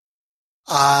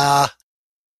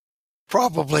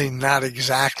 Probably not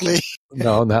exactly.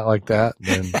 No, not like that.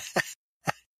 Then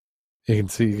you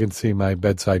can see my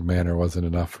bedside manner wasn't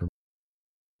enough for me.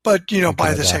 But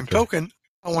by the same token,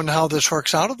 I wonder how this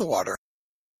works out of the water.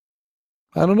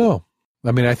 I don't know.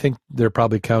 I mean, I think they're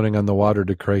probably counting on the water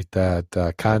to create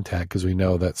that contact, because we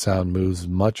know that sound moves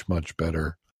much, much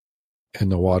better in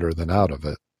the water than out of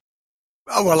it.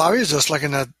 Oh, well, I was just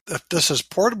looking at if this is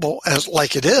portable as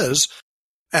like it is,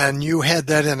 and you had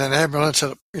that in an ambulance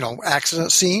at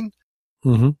accident scene.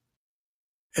 Mm-hmm.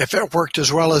 If it worked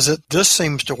as well as this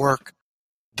seems to work,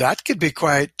 that could be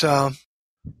quite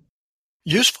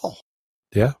useful.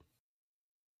 Yeah.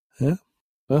 Yeah.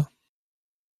 Well,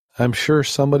 I'm sure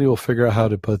somebody will figure out how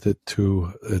to put it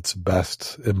to its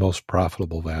best and most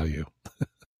profitable value.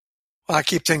 Well, I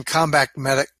keep thinking combat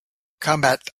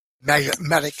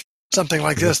magnetic, something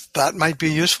like this, that might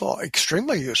be useful,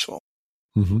 extremely useful.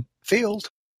 Mm-hmm. Field.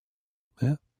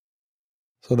 Yeah.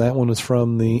 So that one is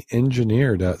from the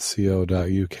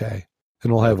engineer.co.uk.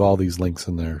 And we'll have all these links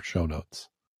in their show notes.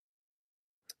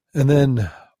 And then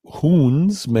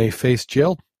Hoons may face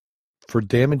jail for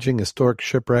damaging historic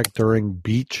shipwreck during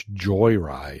beach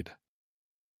joyride.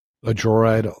 A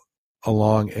joyride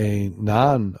along a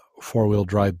non-four-wheel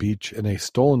drive beach in a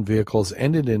stolen vehicle has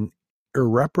ended in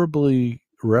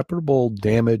irreparable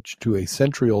damage to a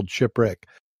century-old shipwreck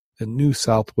at New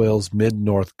South Wales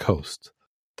mid-north coast.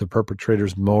 The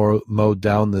perpetrators mowed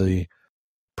down the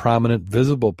prominent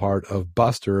visible part of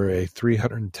Buster, a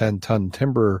 310-ton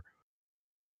timber.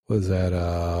 Was that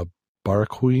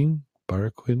Barquin?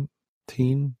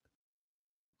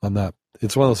 I'm not.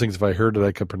 It's one of those things. If I heard it,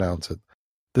 I could pronounce it.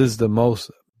 This is the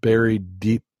mostly buried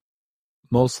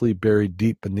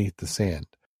deep beneath the sand.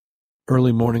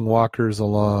 Early morning walkers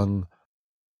along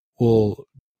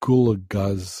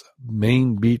Woolgoolaga's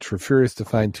main beach were furious to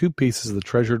find two pieces of the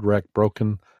treasured wreck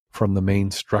broken from the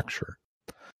main structure.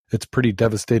 It's pretty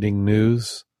devastating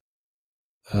news,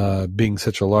 being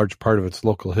such a large part of its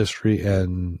local history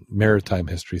and maritime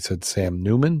history, said Sam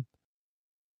Newman.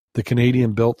 The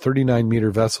Canadian-built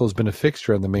 39-meter vessel has been a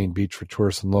fixture on the main beach for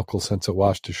tourists and locals since it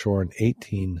washed ashore in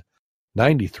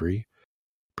 1893.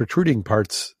 Protruding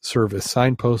parts serve as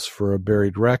signposts for a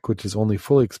buried wreck, which is only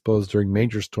fully exposed during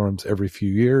major storms every few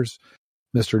years.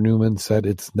 Mr. Newman said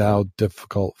it's now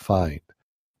difficult find.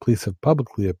 Police have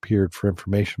publicly appeared for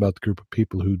information about the group of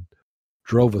people who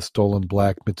drove a stolen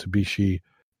black Mitsubishi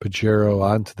Pajero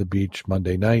onto the beach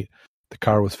Monday night. The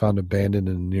car was found abandoned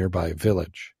in a nearby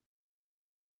village.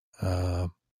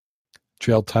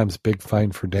 Jail time's big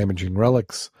fine for damaging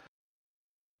relics.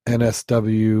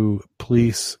 NSW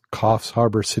Police, Coffs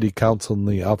Harbour City Council, and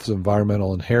the Office of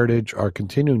Environmental and Heritage are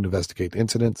continuing to investigate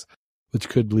incidents, which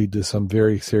could lead to some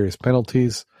very serious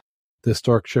penalties. The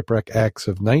Historic Shipwreck Acts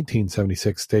of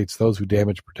 1976 states those who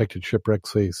damage protected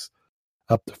shipwrecks face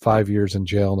up to 5 years in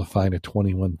jail and a fine of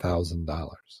 $21,000.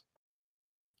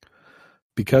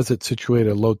 Because it's situated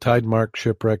at low tide mark,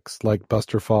 shipwrecks like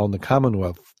Buster fall in the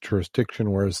Commonwealth jurisdiction,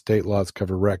 whereas state laws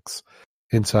cover wrecks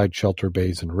inside shelter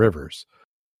bays and rivers.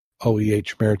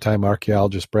 OEH maritime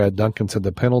archaeologist Brad Duncan said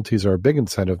the penalties are a big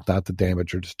incentive not to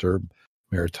damage or disturb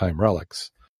maritime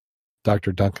relics.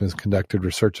 Dr. Duncan has conducted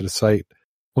research at a site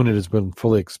when it has been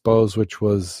fully exposed, which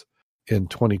was in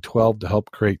 2012, to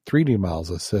help create 3D models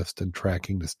assist in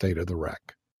tracking the state of the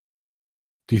wreck.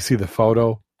 Do you see the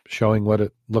photo showing what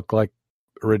it looked like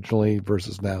originally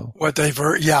versus now? What they've,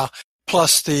 yeah.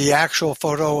 Plus the actual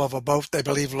photo of a boat they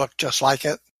believe looked just like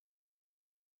it.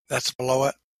 That's below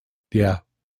it. Yeah.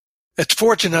 It's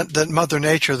fortunate that Mother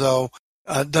Nature, though,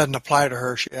 doesn't apply to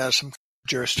her. She has some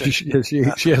jurisdiction.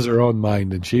 She has her own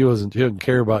mind, and she doesn't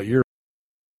care about your.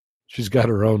 She's got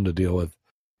her own to deal with.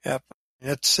 Yep.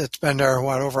 It's been there,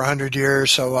 over 100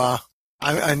 years, so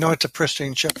I know it's a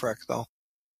pristine shipwreck, though.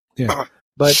 Yeah.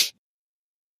 But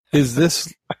isn't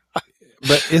this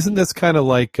kind of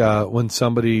like when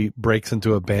somebody breaks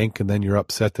into a bank and then you're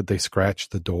upset that they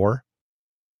scratched the door?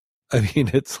 I mean,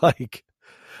 it's like,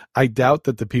 I doubt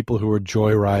that the people who are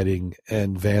joyriding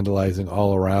and vandalizing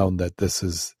all around that this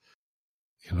is,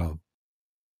 yeah.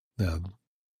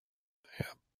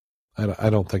 I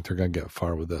don't think they're going to get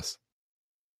far with this.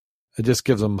 It just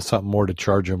gives them something more to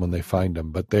charge them when they find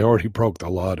them, but they already broke the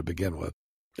law to begin with.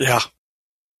 Yeah.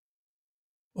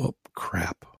 Oh,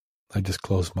 crap. I just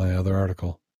closed my other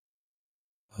article.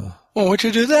 Well, what'd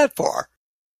you do that for?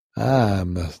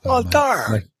 Darn.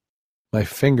 My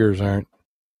fingers aren't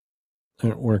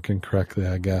working correctly,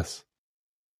 I guess.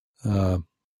 And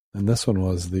this one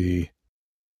was the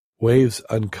Waves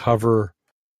Uncover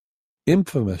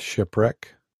Infamous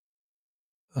Shipwreck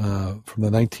from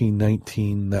the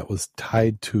 1919 that was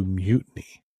tied to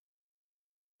mutiny.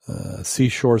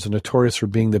 Seashores are notorious for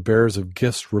being the bearers of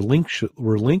gifts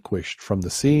relinquished from the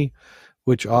sea,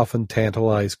 which often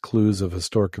tantalize clues of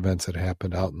historic events that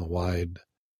happened out in the wide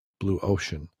blue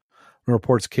ocean.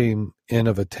 Reports came in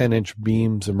of 10-inch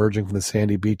beams emerging from the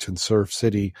sandy beach in Surf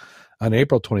City on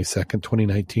April 22nd,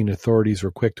 2019. Authorities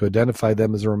were quick to identify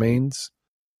them as the remains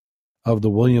of the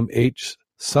William H.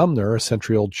 Sumner, a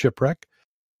century-old shipwreck.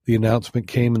 The announcement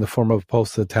came in the form of a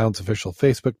post to the town's official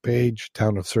Facebook page,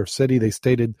 Town of Surf City. They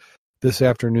stated, "This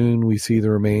afternoon we see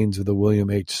the remains of the William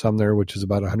H. Sumner, which is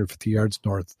about 150 yards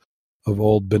north of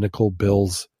Old Binnacle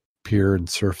Bill's Pier in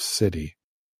Surf City."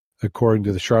 According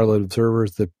to the Charlotte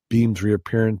Observers, the beam's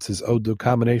reappearance is owed to a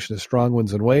combination of strong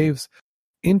winds and waves.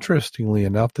 Interestingly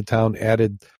enough, the town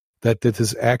added that this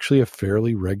is actually a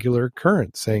fairly regular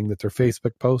occurrence, saying that their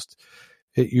Facebook post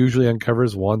It usually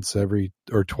uncovers once every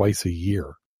or twice a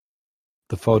year.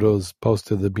 The photos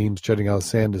posted the beams jutting out of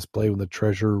sand display when the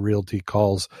Treasure Realty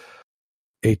calls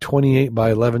a 28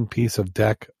 by 11 piece of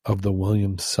deck of the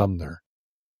William Sumner.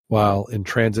 While in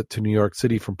transit to New York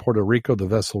City from Puerto Rico, the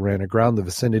vessel ran aground the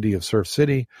vicinity of Surf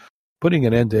City, putting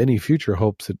an end to any future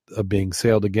hopes of being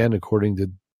sailed again. According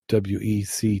to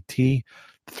WECT, the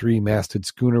three-masted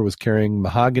schooner was carrying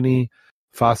mahogany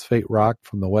phosphate rock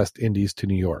from the West Indies to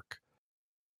New York.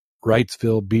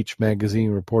 Wrightsville Beach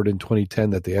magazine reported in 2010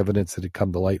 that the evidence that had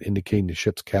come to light indicating the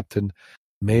ship's captain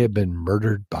may have been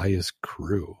murdered by his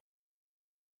crew.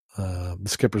 The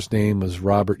skipper's name was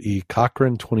Robert E.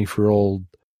 Cochran, 24-year-old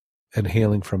and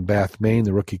hailing from Bath, Maine.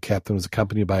 The rookie captain was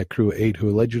accompanied by a crew of 8 who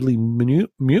allegedly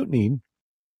mutinied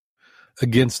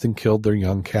against and killed their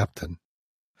young captain.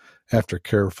 After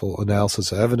careful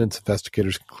analysis of evidence,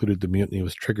 investigators concluded the mutiny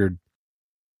was triggered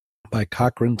by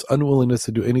Cochran's unwillingness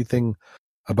to do anything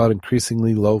about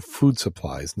increasingly low food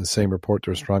supplies. In the same report,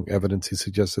 there was strong evidence he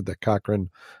suggested that Cochran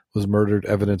was murdered.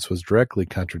 Evidence was directly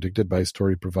contradicted by a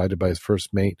story provided by his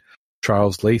first mate,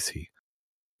 Charles Lacey.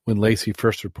 When Lacey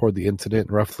first reported the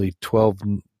incident, roughly 12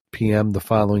 p.m. the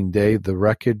following day, the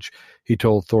wreckage, he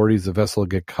told authorities the vessel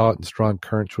had got caught in strong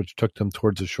currents which took them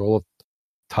towards a shoal of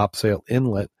topsail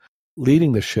inlet,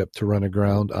 leading the ship to run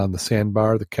aground on the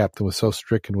sandbar. The captain was so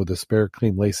stricken with despair,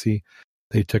 claimed Lacey,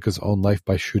 that he took his own life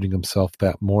by shooting himself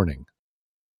that morning.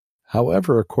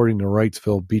 However, according to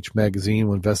Wrightsville Beach magazine,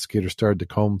 when investigators started to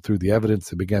comb through the evidence,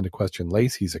 they began to question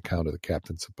Lacey's account of the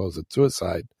captain's supposed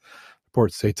suicide. The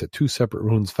report states that 2 separate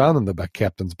wounds found in the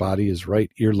captain's body, his right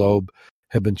earlobe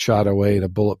had been shot away and a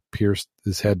bullet pierced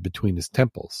his head between his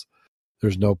temples.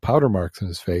 There's no powder marks in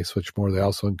his face, which more, they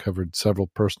also uncovered several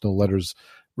personal letters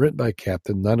written by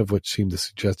Captain, none of which seemed to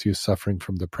suggest he was suffering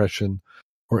from depression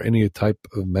or any type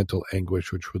of mental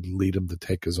anguish which would lead him to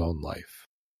take his own life.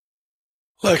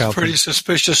 Looks pretty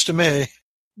suspicious to me.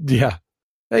 Yeah.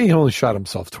 He only shot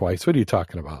himself twice. What are you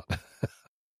talking about?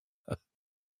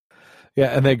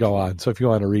 Yeah, and they go on. So if you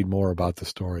want to read more about the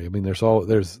story, I mean, there's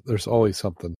always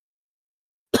something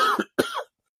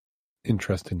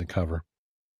interesting to cover.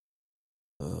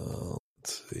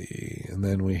 Let's see. And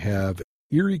then we have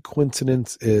eerie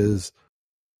coincidence is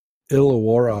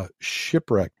Illawarra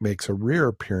shipwreck makes a rare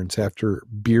appearance after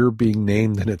beer being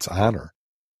named in its honor.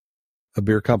 A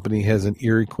beer company has an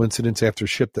eerie coincidence after a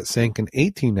ship that sank in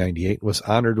 1898 was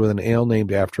honored with an ale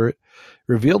named after it,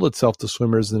 revealed itself to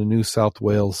swimmers in the New South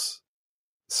Wales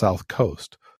South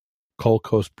Coast. Coal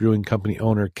Coast Brewing Company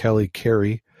owner Kelly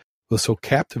Carey was so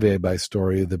captivated by the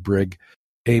story of the brig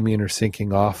aiming or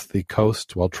sinking off the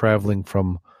coast while traveling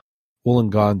from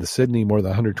Wollongong to Sydney more than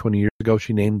 120 years ago,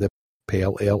 she named the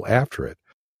pale ale after it.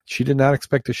 She did not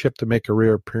expect the ship to make a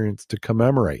rare appearance to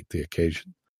commemorate the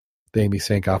occasion. The Amy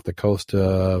sank off the coast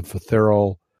of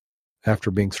Thurl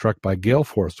after being struck by gale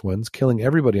force winds, killing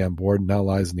everybody on board, and now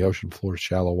lies in the ocean floor's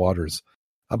shallow waters,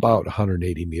 about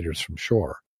 180 meters from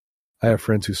shore. I have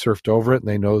friends who surfed over it, and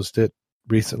they noticed it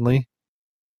recently.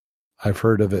 I've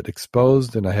heard of it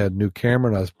exposed, and I had a new camera,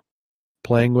 and I was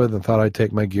playing with and thought I'd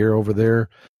take my gear over there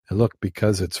and look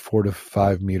because it's 4 to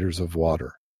 5 meters of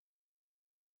water.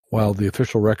 While the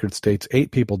official record states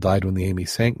 8 people died when the Amy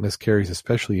sank, Miss Carey's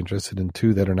especially interested in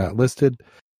 2 that are not listed.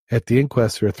 At the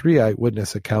inquest, there are 3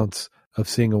 eyewitness accounts of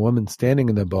seeing a woman standing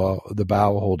in the bow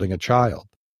holding a child.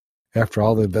 After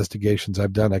all the investigations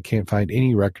I've done, I can't find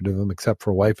any record of them except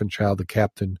for wife and child, the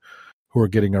captain, who were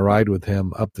getting a ride with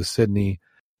him up to Sydney,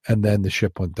 and then the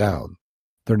ship went down.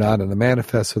 They're not in the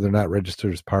manifest, so they're not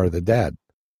registered as part of the dead.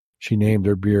 She named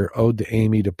her beer Ode to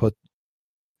Amy to put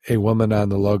a woman on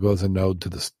the logo as a nod to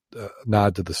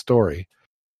the story.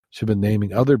 She's been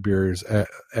naming other beers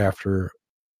after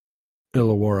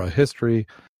Illawarra history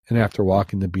and after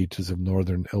walking the beaches of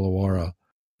northern Illawarra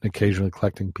and occasionally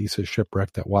collecting pieces of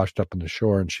shipwreck that washed up on the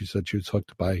shore, and she said she was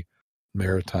hooked by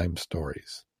maritime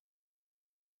stories.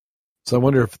 So I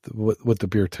wonder if what the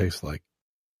beer tastes like.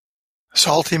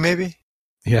 Salty, maybe?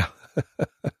 Yeah.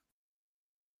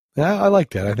 Yeah, I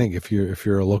like that. I think if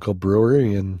you're a local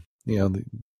brewery and,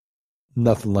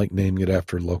 nothing like naming it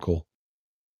after local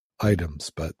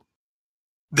items, but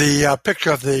the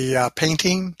picture of the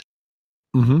painting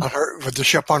on her with the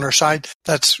ship on her side,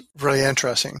 that's really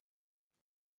interesting.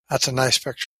 That's a nice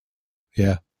picture.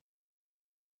 Yeah.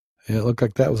 It looked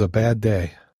like that was a bad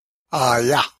day.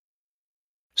 Yeah.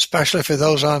 Especially for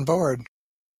those on board.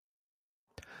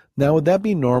 Now, would that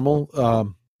be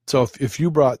normal? So if you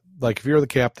brought, like if you're the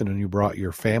captain and you brought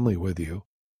your family with you,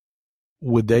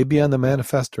 would they be on the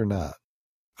manifest or not?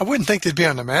 I wouldn't think they'd be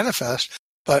on the manifest,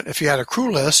 but if you had a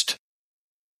crew list.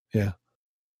 Yeah.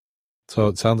 So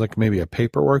it sounds like maybe a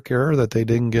paperwork error that they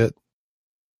didn't get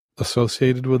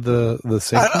associated with the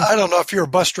sinking. I don't know if you're a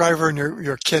bus driver and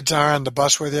your kids are on the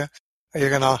bus with you. Are you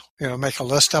gonna make a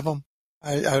list of them?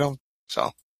 I don't.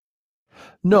 So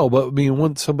No, but I mean,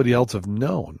 wouldn't somebody else have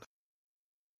known?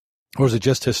 Or is it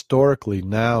just historically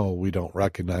now we don't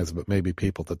recognize it, but maybe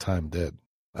people at the time did?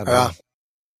 I don't know.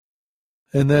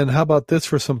 And then how about this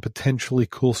for some potentially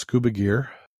cool scuba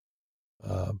gear?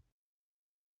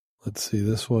 Let's see.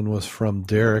 This one was from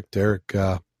Derek. Derek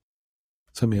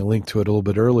sent me a link to it a little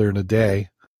bit earlier in the day.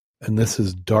 And this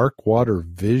is dark water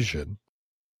vision.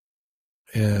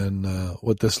 And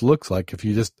what this looks like, if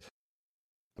you just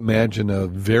imagine a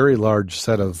very large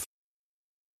set of,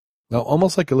 now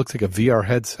almost like it looks like a VR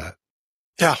headset.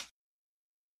 Yeah.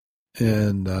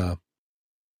 And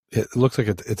it looks like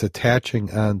it's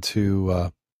attaching onto,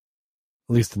 at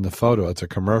least in the photo, it's a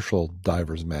commercial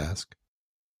diver's mask.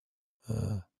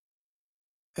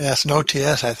 Yeah, it's an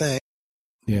OTS, I think.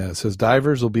 Yeah, it says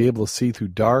divers will be able to see through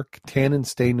dark,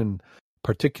 tannin-stained, and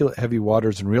particulate-heavy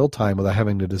waters in real time without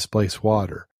having to displace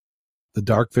water. The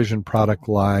Dark Vision product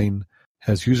line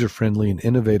has user-friendly and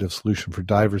innovative solution for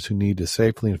divers who need to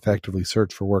safely and effectively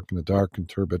search for work in the dark and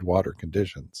turbid water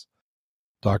conditions.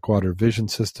 Dark water vision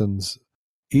systems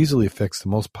easily affix the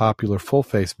most popular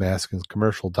full-face masks and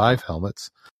commercial dive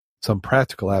helmets. Some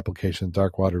practical applications of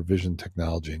dark water vision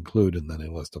technology include, and then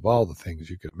a list of all the things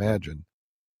you could imagine.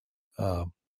 But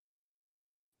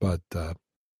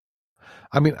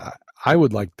I mean, I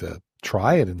would like to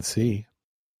try it and see.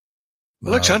 It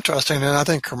looks interesting, and I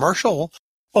think commercial.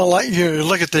 Well, like you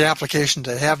look at the applications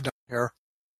they have down here,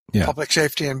 public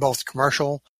safety in both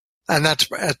commercial, and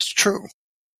that's true.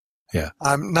 Yeah,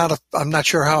 I'm not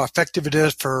sure how effective it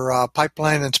is for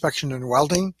pipeline inspection and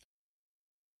welding,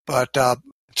 but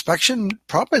inspection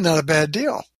probably not a bad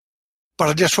deal. But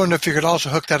I just wonder if you could also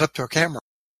hook that up to a camera.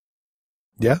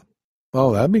 Yeah.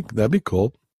 Oh, that'd be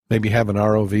cool. Maybe have an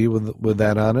ROV with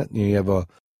that on it. You have a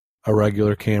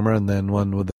regular camera and then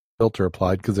one with the filter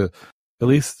applied, because at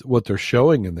least what they're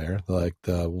showing in there, like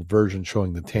the version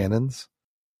showing the tannins,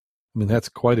 I mean, that's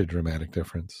quite a dramatic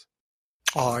difference.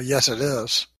 Oh, yes, it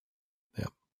is. Yeah.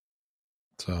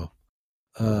 So,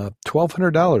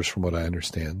 $1,200 from what I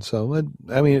understand. So,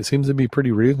 it seems to be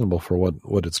pretty reasonable for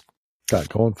what it's got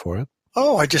going for it.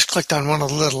 Oh, I just clicked on one of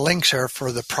the little links here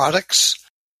for the products,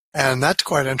 and that's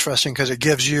quite interesting because it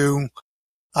gives you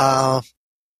a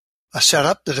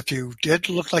setup that if you did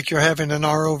look like you're having an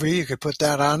ROV, you could put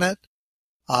that on it.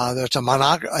 There's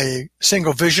a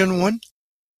single vision one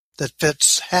that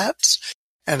fits hats,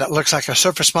 and it looks like a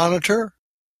surface monitor.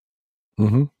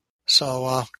 Mm-hmm.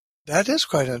 So that is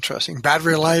quite interesting.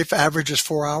 Battery life average is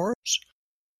 4 hours.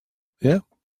 Yeah.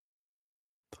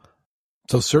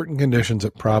 So certain conditions,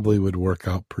 it probably would work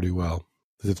out pretty well.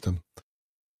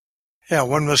 Yeah,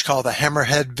 one was called the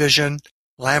Hammerhead Vision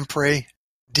Lamprey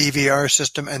DVR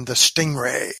system and the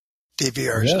Stingray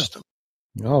DVR system.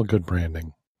 All good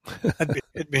branding.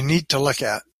 It'd be neat to look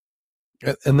at.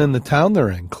 And then the town they're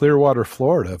in, Clearwater,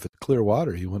 Florida. If it's clear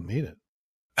water, you wouldn't need it.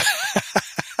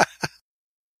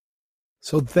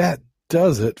 So that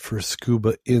does it for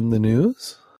Scuba in the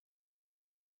News.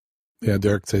 Yeah,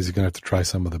 Derek says he's going to have to try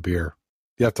some of the beer.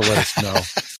 You have to let us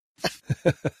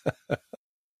know.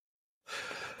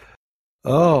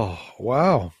 Oh,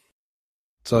 wow.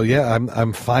 So yeah,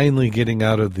 I'm finally getting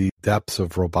out of the depths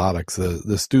of robotics.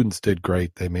 The students did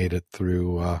great. They made it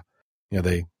through.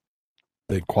 They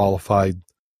qualified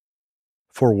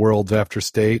for Worlds after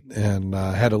state and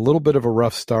had a little bit of a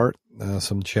rough start.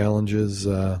 Some challenges,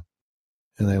 and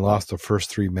they lost the first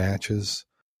 3 matches,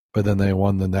 but then they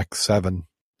won the next 7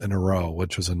 in a row,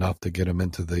 which was enough to get them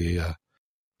into the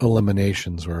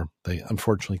eliminations, where they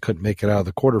unfortunately couldn't make it out of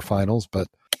the quarterfinals, but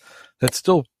that's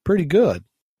still pretty good,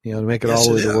 to make it all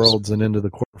the way to the Worlds and into the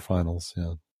quarterfinals.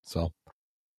 Yeah. So,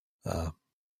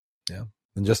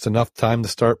 and just enough time to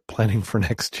start planning for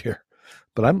next year.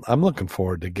 But I'm looking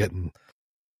forward to getting.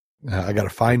 I got to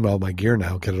find all my gear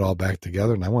now, get it all back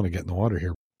together, and I want to get in the water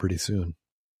here pretty soon.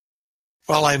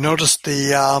 Well, I noticed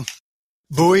the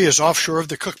buoy is offshore of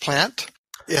the Cook plant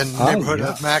in the neighborhood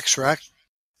of Max Wreck.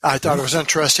 I thought it was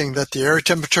interesting that the air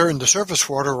temperature and the surface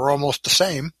water were almost the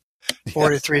same,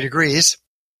 43 degrees.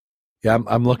 Yeah,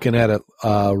 I'm looking at it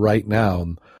right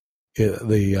now.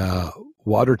 The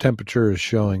water temperature is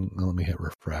showing. Let me hit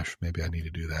refresh. Maybe I need to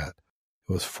do that.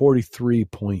 It was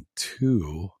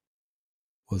 43.2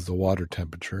 was the water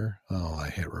temperature. Oh, I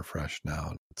hit refresh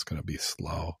now. It's going to be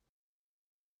slow.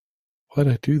 Why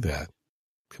did I do that?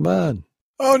 Come on.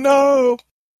 Oh, no.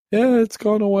 Yeah, it's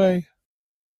gone away.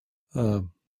 And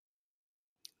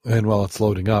while it's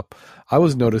loading up, I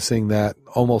was noticing that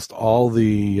almost all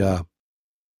the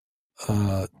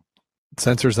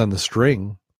sensors on the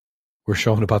string were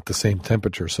showing about the same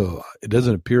temperature. So it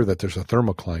doesn't appear that there's a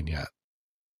thermocline yet.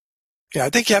 Yeah, I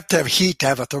think you have to have heat to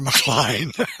have a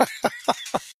thermocline.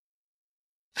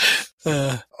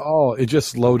 It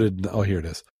just loaded. Oh, here it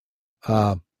is.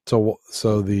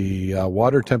 So the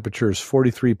water temperature is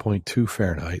 43.2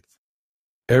 Fahrenheit.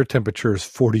 Air temperature is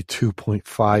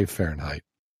 42.5 Fahrenheit.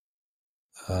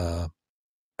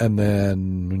 And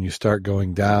then when you start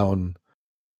going down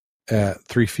at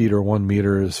 3 feet or 1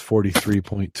 meter is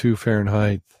 43.2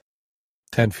 Fahrenheit.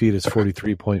 10 feet is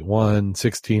 43.1.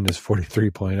 16 is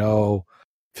 43.0.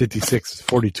 56 is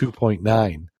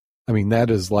 42.9. I mean, that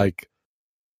is like,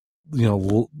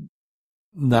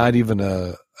 not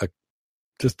even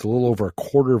just a little over a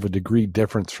quarter of a degree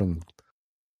difference from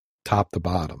top to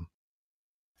bottom.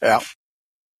 Yeah.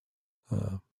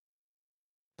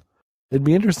 It'd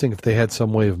be interesting if they had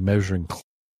some way of measuring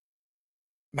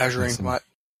what?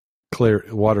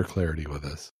 Water clarity with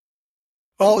this.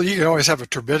 Well, you can always have a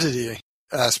turbidity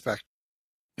aspect.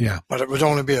 Yeah. But it would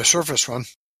only be a surface one.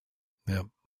 Yeah.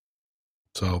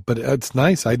 So, but it's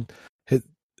nice.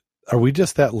 Are we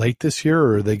just that late this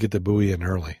year, or they get the buoy in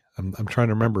early? I'm trying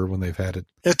to remember when they've had it.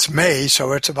 It's May,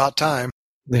 so it's about time.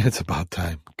 It's about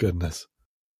time. Goodness.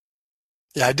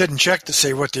 Yeah, I didn't check to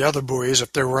see what the other buoys,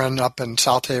 if they were up in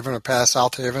South Haven or past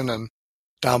South Haven and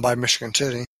down by Michigan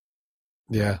City.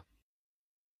 Yeah.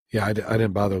 Yeah, I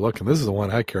didn't bother looking. This is the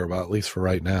one I care about, at least for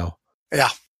right now. Yeah.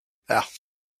 Yeah.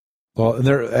 Well,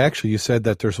 and you said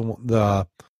that there's the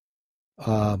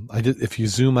if you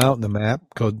zoom out in the map,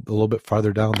 go a little bit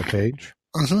farther down the page.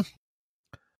 Mm-hmm.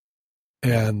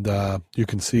 And you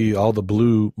can see all the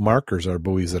blue markers are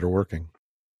buoys that are working.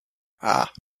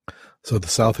 Ah. So the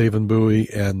South Haven buoy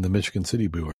and the Michigan City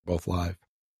buoy are both live.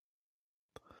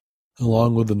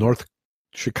 Along with the North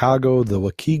Chicago, the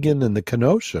Waukegan, and the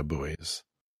Kenosha buoys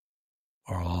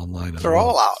are all online as well. They're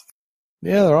all out.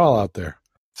 Yeah, they're all out there.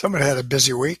 Somebody had a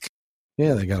busy week.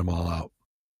 Yeah, they got them all out.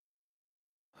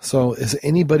 So has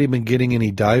anybody been getting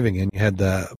any diving in? You had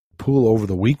the pool over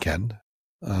the weekend.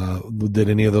 Did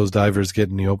any of those divers get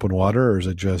in the open water, or is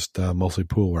it just mostly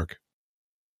pool work?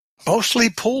 Mostly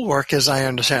pool work, as I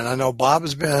understand. I know Bob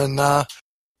has been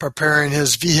preparing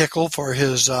his vehicle for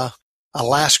his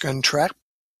Alaskan trek.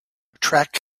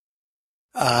 You've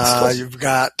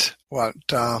got,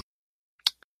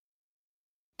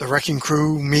 the Wrecking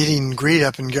Crew meet and greet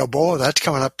up in Gilboa. That's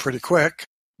coming up pretty quick.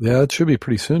 Yeah, it should be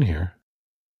pretty soon here.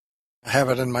 I have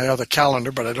it in my other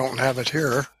calendar, but I don't have it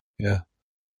here. Yeah.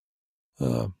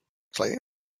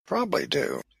 Probably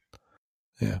do.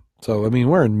 Yeah. So, I mean,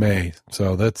 we're in May,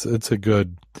 so it's a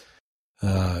good,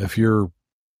 if you're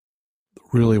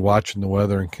really watching the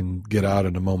weather and can get out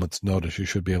at a moment's notice, you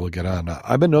should be able to get on.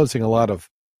 I've been noticing a lot of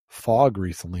fog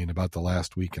recently in about the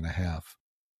last week and a half.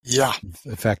 Yeah.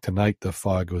 In fact, tonight the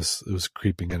fog was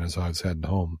creeping in as I was heading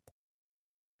home.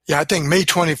 Yeah, I think May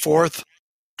 24th,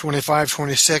 25,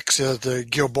 26 is the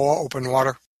Gilboa open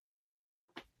water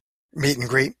meet and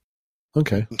greet.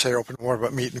 Okay. I didn't say open water,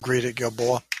 but meet and greet at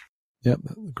Gilboa. Yep,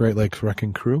 Great Lakes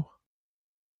Wrecking Crew.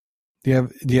 Do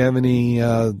you have any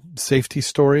safety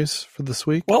stories for this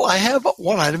week? Well, I have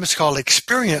one item. It's called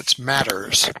Experience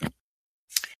Matters.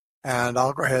 And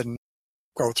I'll go ahead and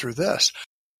go through this.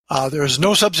 There is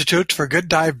no substitute for a good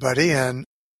dive buddy and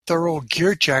thorough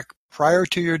gear check prior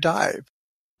to your dive.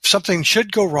 If something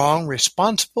should go wrong,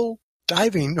 responsible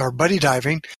diving or buddy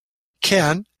diving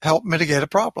can help mitigate a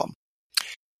problem.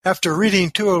 After reading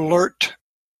 2 alert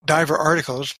diver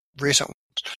articles, recent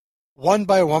ones, one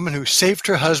by a woman who saved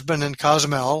her husband in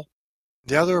Cozumel,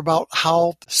 the other about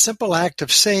how the simple act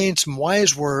of saying some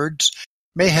wise words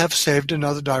may have saved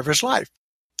another diver's life,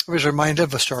 I was reminded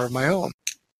of a story of my own.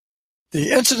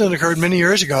 The incident occurred many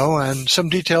years ago, and some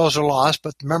details are lost,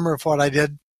 but the memory of what I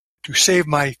did to save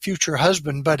my future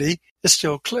husband, Buddy, is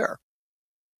still clear.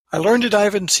 I learned to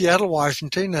dive in Seattle,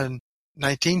 Washington in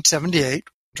 1978.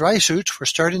 Dry suits were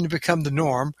starting to become the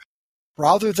norm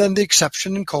rather than the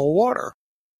exception in cold water.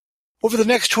 Over the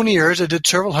next 20 years, I did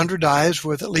several hundred dives,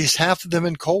 with at least half of them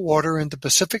in cold water in the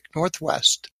Pacific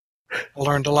Northwest. I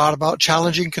learned a lot about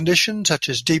challenging conditions such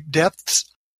as deep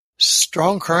depths,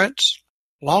 strong currents,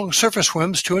 long surface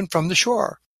swims to and from the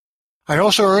shore. I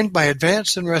also earned my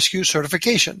advanced and rescue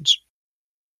certifications.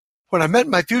 When I met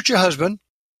my future husband,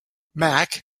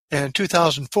 Mac, in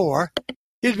 2004,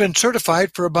 he had been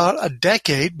certified for about a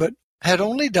decade, but had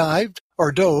only dived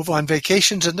or dove on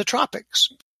vacations in the tropics.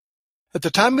 At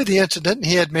the time of the incident,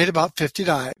 he had made about 50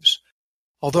 dives.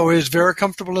 Although he is very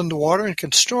comfortable in the water and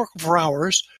can snorkel for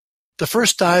hours, the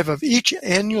first dive of each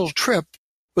annual trip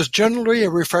was generally a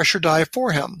refresher dive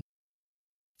for him.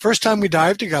 First time we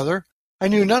dived together, I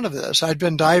knew none of this. I'd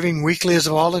been diving weekly as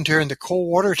a volunteer in the cold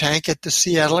water tank at the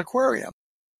Seattle Aquarium.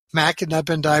 Mac had not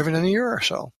been diving in a year or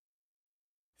so.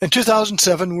 In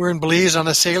 2007, we were in Belize on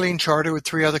a sailing charter with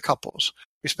 3 other couples.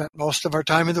 We spent most of our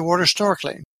time in the water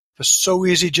snorkeling. It was so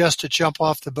easy just to jump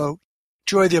off the boat,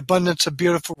 enjoy the abundance of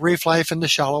beautiful reef life in the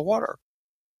shallow water.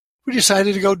 We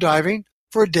decided to go diving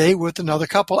for a day with another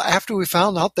couple after we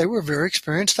found out they were very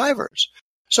experienced divers.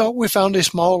 So we found a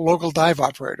small local dive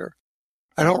operator.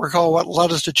 I don't recall what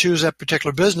led us to choose that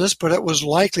particular business, but it was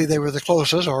likely they were the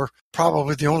closest, or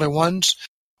probably the only ones,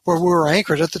 where we were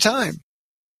anchored at the time.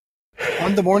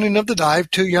 On the morning of the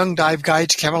dive, 2 young dive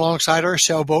guides came alongside our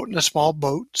sailboat in a small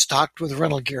boat stocked with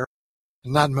rental gear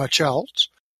and not much else.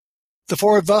 The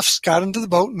 4 of us got into the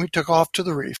boat and we took off to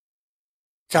the reef.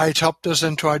 Guides helped us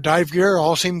into our dive gear.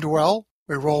 All seemed well.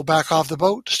 We rolled back off the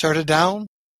boat, started down.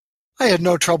 I had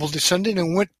no trouble descending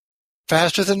and went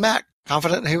faster than Mac.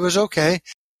 Confident he was okay,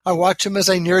 I watched him as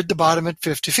I neared the bottom at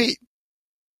 50 feet.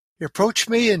 He approached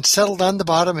me and settled on the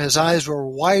bottom. His eyes were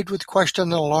wide with question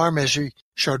and alarm as he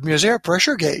showed me his air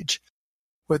pressure gauge.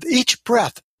 With each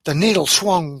breath, the needle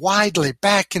swung widely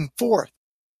back and forth.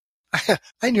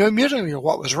 I knew immediately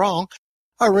what was wrong.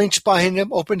 I reached behind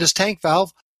him, opened his tank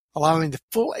valve, allowing the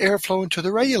full airflow into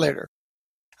the regulator.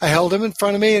 I held him in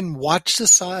front of me and watched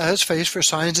his face for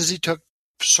signs as he took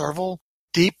several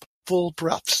deep, full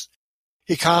breaths.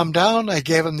 He calmed down. I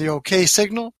gave him the okay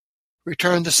signal,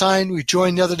 returned the sign. We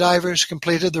joined the other divers,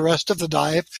 completed the rest of the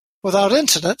dive without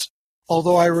incident,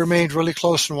 although I remained really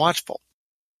close and watchful.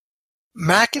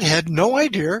 Mac had no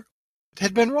idea it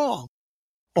had been wrong,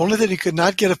 only that he could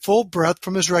not get a full breath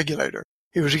from his regulator.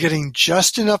 He was getting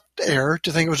just enough air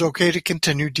to think it was okay to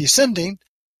continue descending,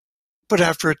 but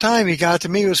after a time he got to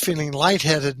me, he was feeling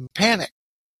lightheaded and panicked.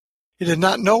 He did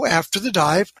not know after the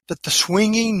dive that the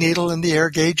swinging needle in the air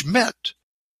gauge meant.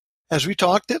 As we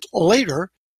talked it later,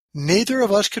 neither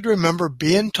of us could remember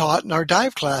being taught in our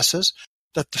dive classes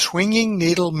that the swinging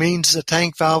needle means the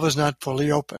tank valve is not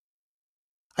fully open.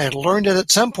 I had learned it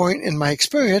at some point in my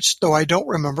experience, though I don't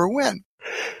remember when.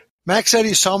 Max said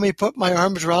he saw me put my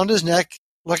arms around his neck,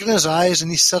 look in his eyes, and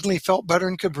he suddenly felt better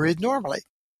and could breathe normally.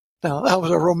 Now, that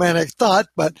was a romantic thought,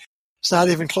 but it's not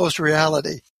even close to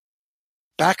reality.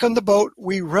 Back on the boat,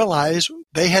 we realized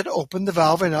they had opened the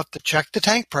valve enough to check the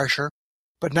tank pressure,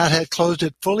 but not had closed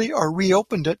it fully or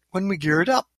reopened it when we geared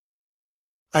up.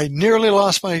 I nearly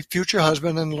lost my future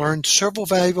husband and learned several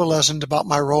valuable lessons about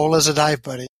my role as a dive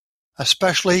buddy,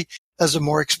 especially as a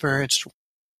more experienced one.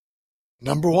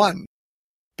 Number 1,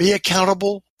 be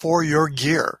accountable for your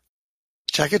gear.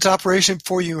 Check its operation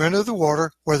before you enter the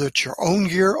water, whether it's your own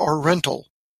gear or rental.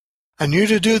 I knew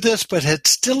to do this, but had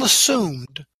still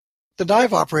assumed the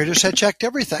dive operators had checked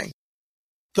everything.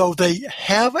 Though they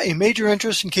have a major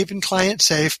interest in keeping clients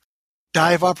safe,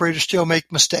 dive operators still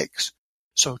make mistakes.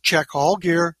 So check all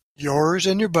gear, yours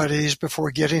and your buddies,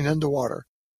 before getting in the water.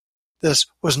 This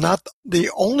was not the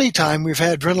only time we've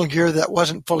had rental gear that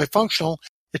wasn't fully functional.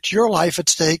 It's your life at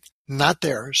stake, not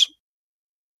theirs.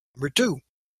 Number 2,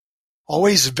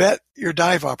 always vet your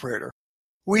dive operator.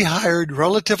 We hired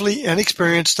relatively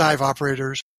inexperienced dive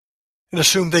operators and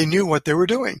assumed they knew what they were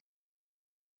doing.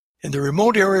 In the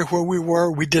remote area where we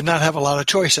were, we did not have a lot of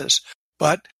choices,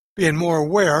 but being more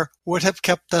aware would have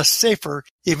kept us safer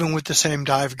even with the same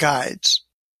dive guides.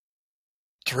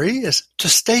 3 is to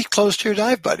stay close to your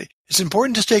dive buddy. It's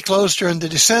important to stay close during the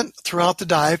descent throughout the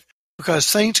dive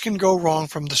because things can go wrong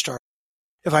from the start.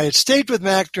 If I had stayed with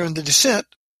Mac during the descent,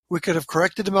 we could have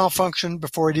corrected the malfunction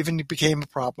before it even became a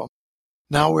problem.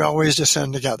 Now we always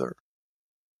descend together.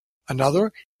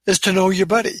 Another is to know your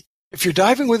buddy. If you're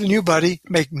diving with a new buddy,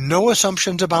 make no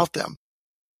assumptions about them,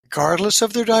 regardless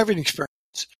of their diving experience.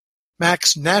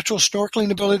 Mac's natural snorkeling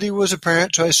ability was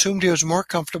apparent, so I assumed he was more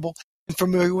comfortable and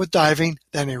familiar with diving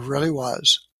than he really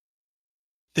was.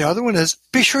 The other one is,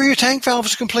 be sure your tank valve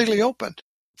is completely open.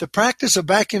 The practice of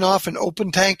backing off an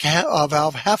open tank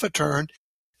valve half a turn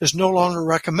is no longer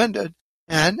recommended,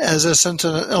 and, as this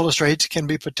incident illustrates, can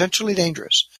be potentially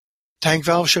dangerous. Tank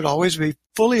valves should always be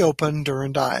fully open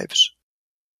during dives.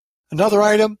 Another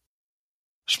item,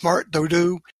 smart to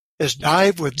do, is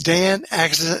dive with Dan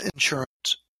Accident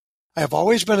Insurance. I have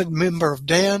always been a member of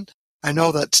Dan. I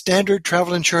know that standard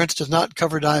travel insurance does not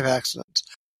cover dive accidents.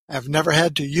 I have never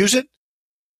had to use it,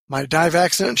 my dive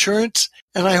accident insurance,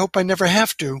 and I hope I never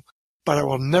have to, but I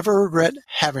will never regret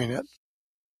having it.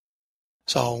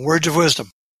 So, words of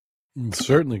wisdom.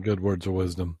 Certainly good words of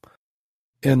wisdom.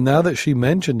 And now that she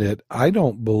mentioned it, I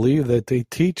don't believe that they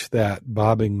teach that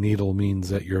bobbing needle means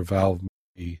that your valve may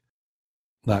be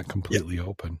not completely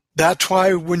open. That's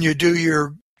why when you do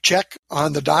your check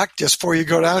on the dock, just before you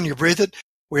go down, you breathe it.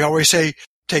 we always say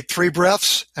take 3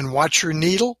 breaths and watch your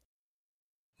needle.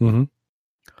 Mm-hmm.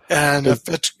 And if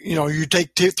it's, you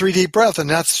take 3 deep breaths and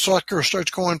that sucker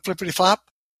starts going flippity flop,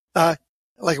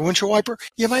 like a windshield wiper,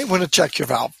 you might want to check your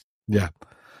valve. Yeah.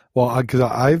 Well,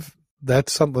 because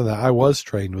that's something that I was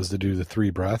trained was to do the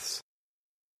 3 breaths.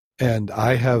 And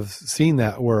I have seen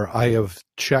that where I have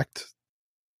checked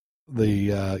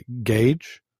the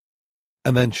gauge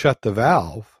and then shut the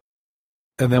valve.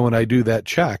 And then when I do that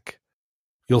check,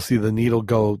 you'll see the needle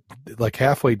go like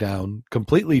halfway down,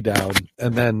 completely down,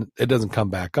 and then it doesn't come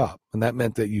back up. And that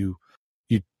meant that you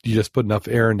just put enough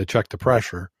air in to check the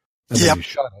pressure, and then you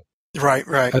shut it.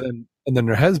 Right. And then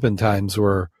there has been times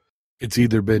where it's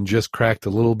either been just cracked a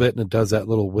little bit and it does that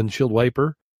little windshield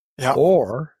wiper,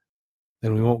 or,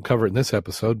 and we won't cover it in this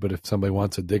episode, but if somebody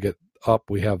wants to dig it up,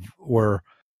 we have where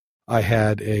I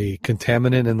had a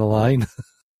contaminant in the line.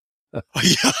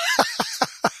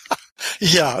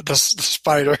 Yeah, the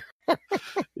spider.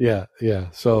 Yeah.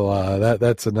 So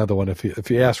that's another one.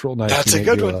 If you ask real nice, that's a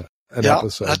good one. An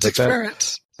episode. That's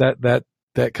experience.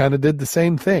 That kind of did the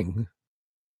same thing.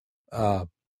 And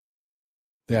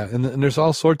there's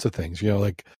all sorts of things.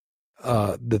 Like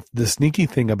the sneaky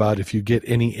thing about if you get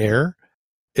any air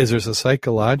is there's a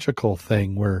psychological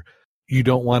thing where you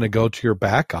don't want to go to your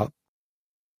backup,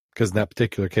 because in that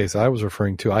particular case I was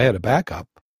referring to, I had a backup.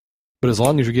 But as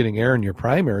long as you're getting air in your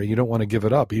primary, you don't want to give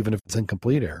it up, even if it's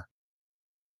incomplete air.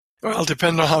 Well,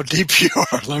 depending on how deep you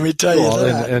are, let me tell you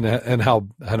that. And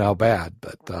how bad.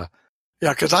 But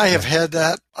because I have had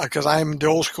that, because I'm the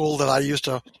old school that I used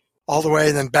to all the way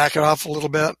and then back it off a little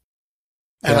bit.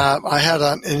 And I had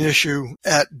an issue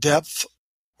at depth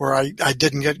where I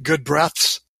didn't get good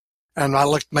breaths. And I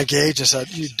looked at my gauge and said,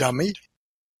 you dummy.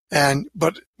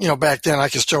 But back then I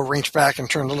could still reach back and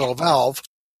turn the little valve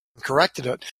and corrected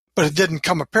it. But it didn't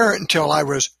come apparent until I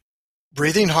was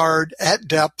breathing hard at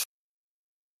depth,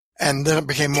 and then it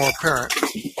became more apparent.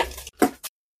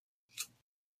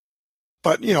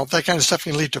 But, that kind of stuff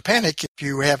can lead to panic if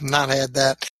you have not had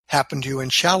that happen to you in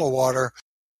shallow water.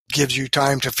 It gives you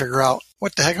time to figure out,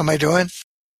 what the heck am I doing?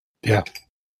 Yeah.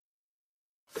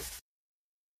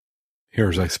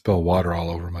 Here's I spill water all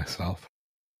over myself.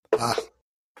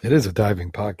 It is a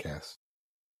diving podcast.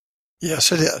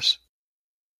 Yes, it is.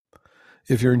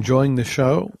 If you're enjoying the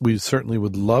show, we certainly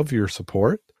would love your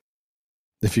support.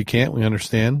 If you can't, we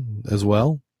understand as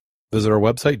well. Visit our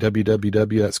website,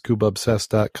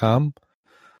 www.scubaobsessed.com.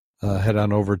 Head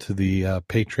on over to the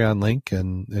Patreon link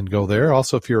and go there.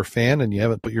 Also, if you're a fan and you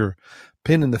haven't put your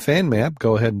pin in the fan map,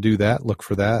 go ahead and do that. Look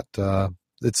for that.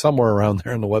 It's somewhere around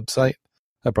there on the website.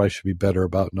 I probably should be better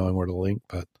about knowing where to link,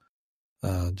 but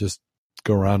just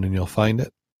go around and you'll find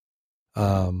it.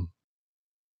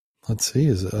 Let's see,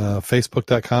 is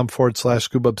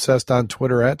facebook.com/Scuba Obsessed, on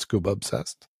Twitter @Scuba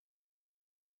Obsessed.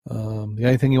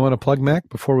 Anything you want to plug, Mac,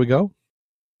 before we go?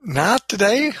 Not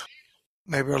today.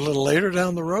 Maybe a little later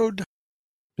down the road.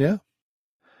 Yeah,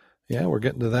 we're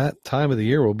getting to that time of the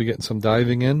year. We'll be getting some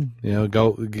diving in.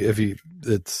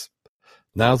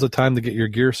 Now's the time to get your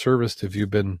gear serviced if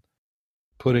you've been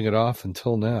putting it off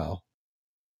until now.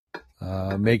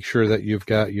 Make sure that you've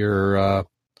got your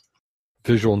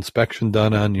visual inspection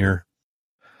done on your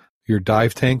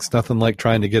dive tanks. Nothing like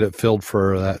trying to get it filled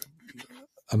for that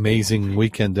amazing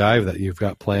weekend dive that you've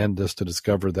got planned, just to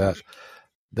discover that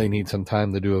they need some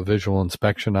time to do a visual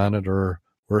inspection on it, or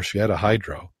worse yet, a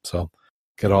hydro. So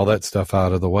get all that stuff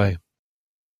out of the way.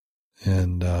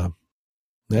 And I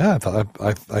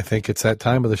think it's that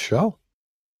time of the show.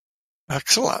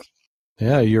 Excellent.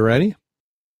 Yeah, you ready?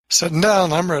 Sitting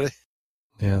down, I'm ready.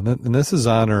 Yeah, and this is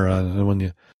honor, and when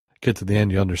you get to the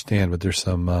end, you understand, but there's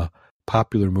some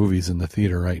popular movies in the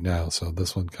theater right now, so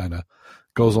this one kind of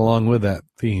goes along with that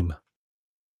theme.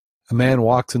 A man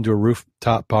walks into a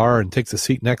rooftop bar and takes a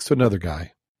seat next to another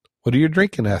guy. "What are you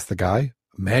drinking?" asks the guy.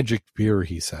 "Magic beer,"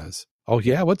 he says. "Oh,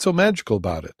 yeah? What's so magical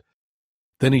about it?"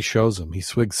 Then he shows him. He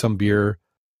swigs some beer,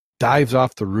 dives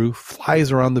off the roof,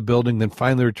 flies around the building, then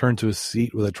finally returns to his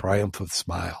seat with a triumphant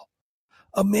smile.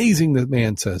 "Amazing," the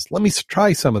man says. "Let me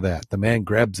try some of that." The man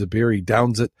grabs the beer, he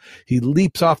downs it, he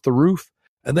leaps off the roof,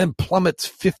 and then plummets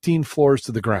 15 floors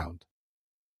to the ground.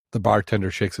 The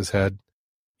bartender shakes his head.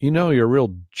 "You know you're a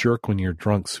real jerk when you're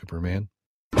drunk, Superman."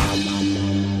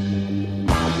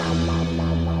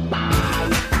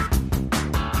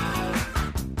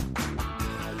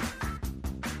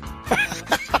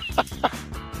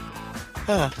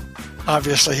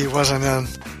 Obviously, he wasn't in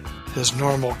his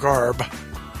normal garb.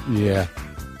 Yeah,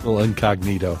 a little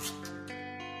incognito.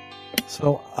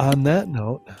 So on that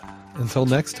note, until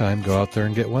next time, go out there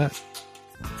and get wet.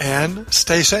 And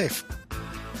stay safe.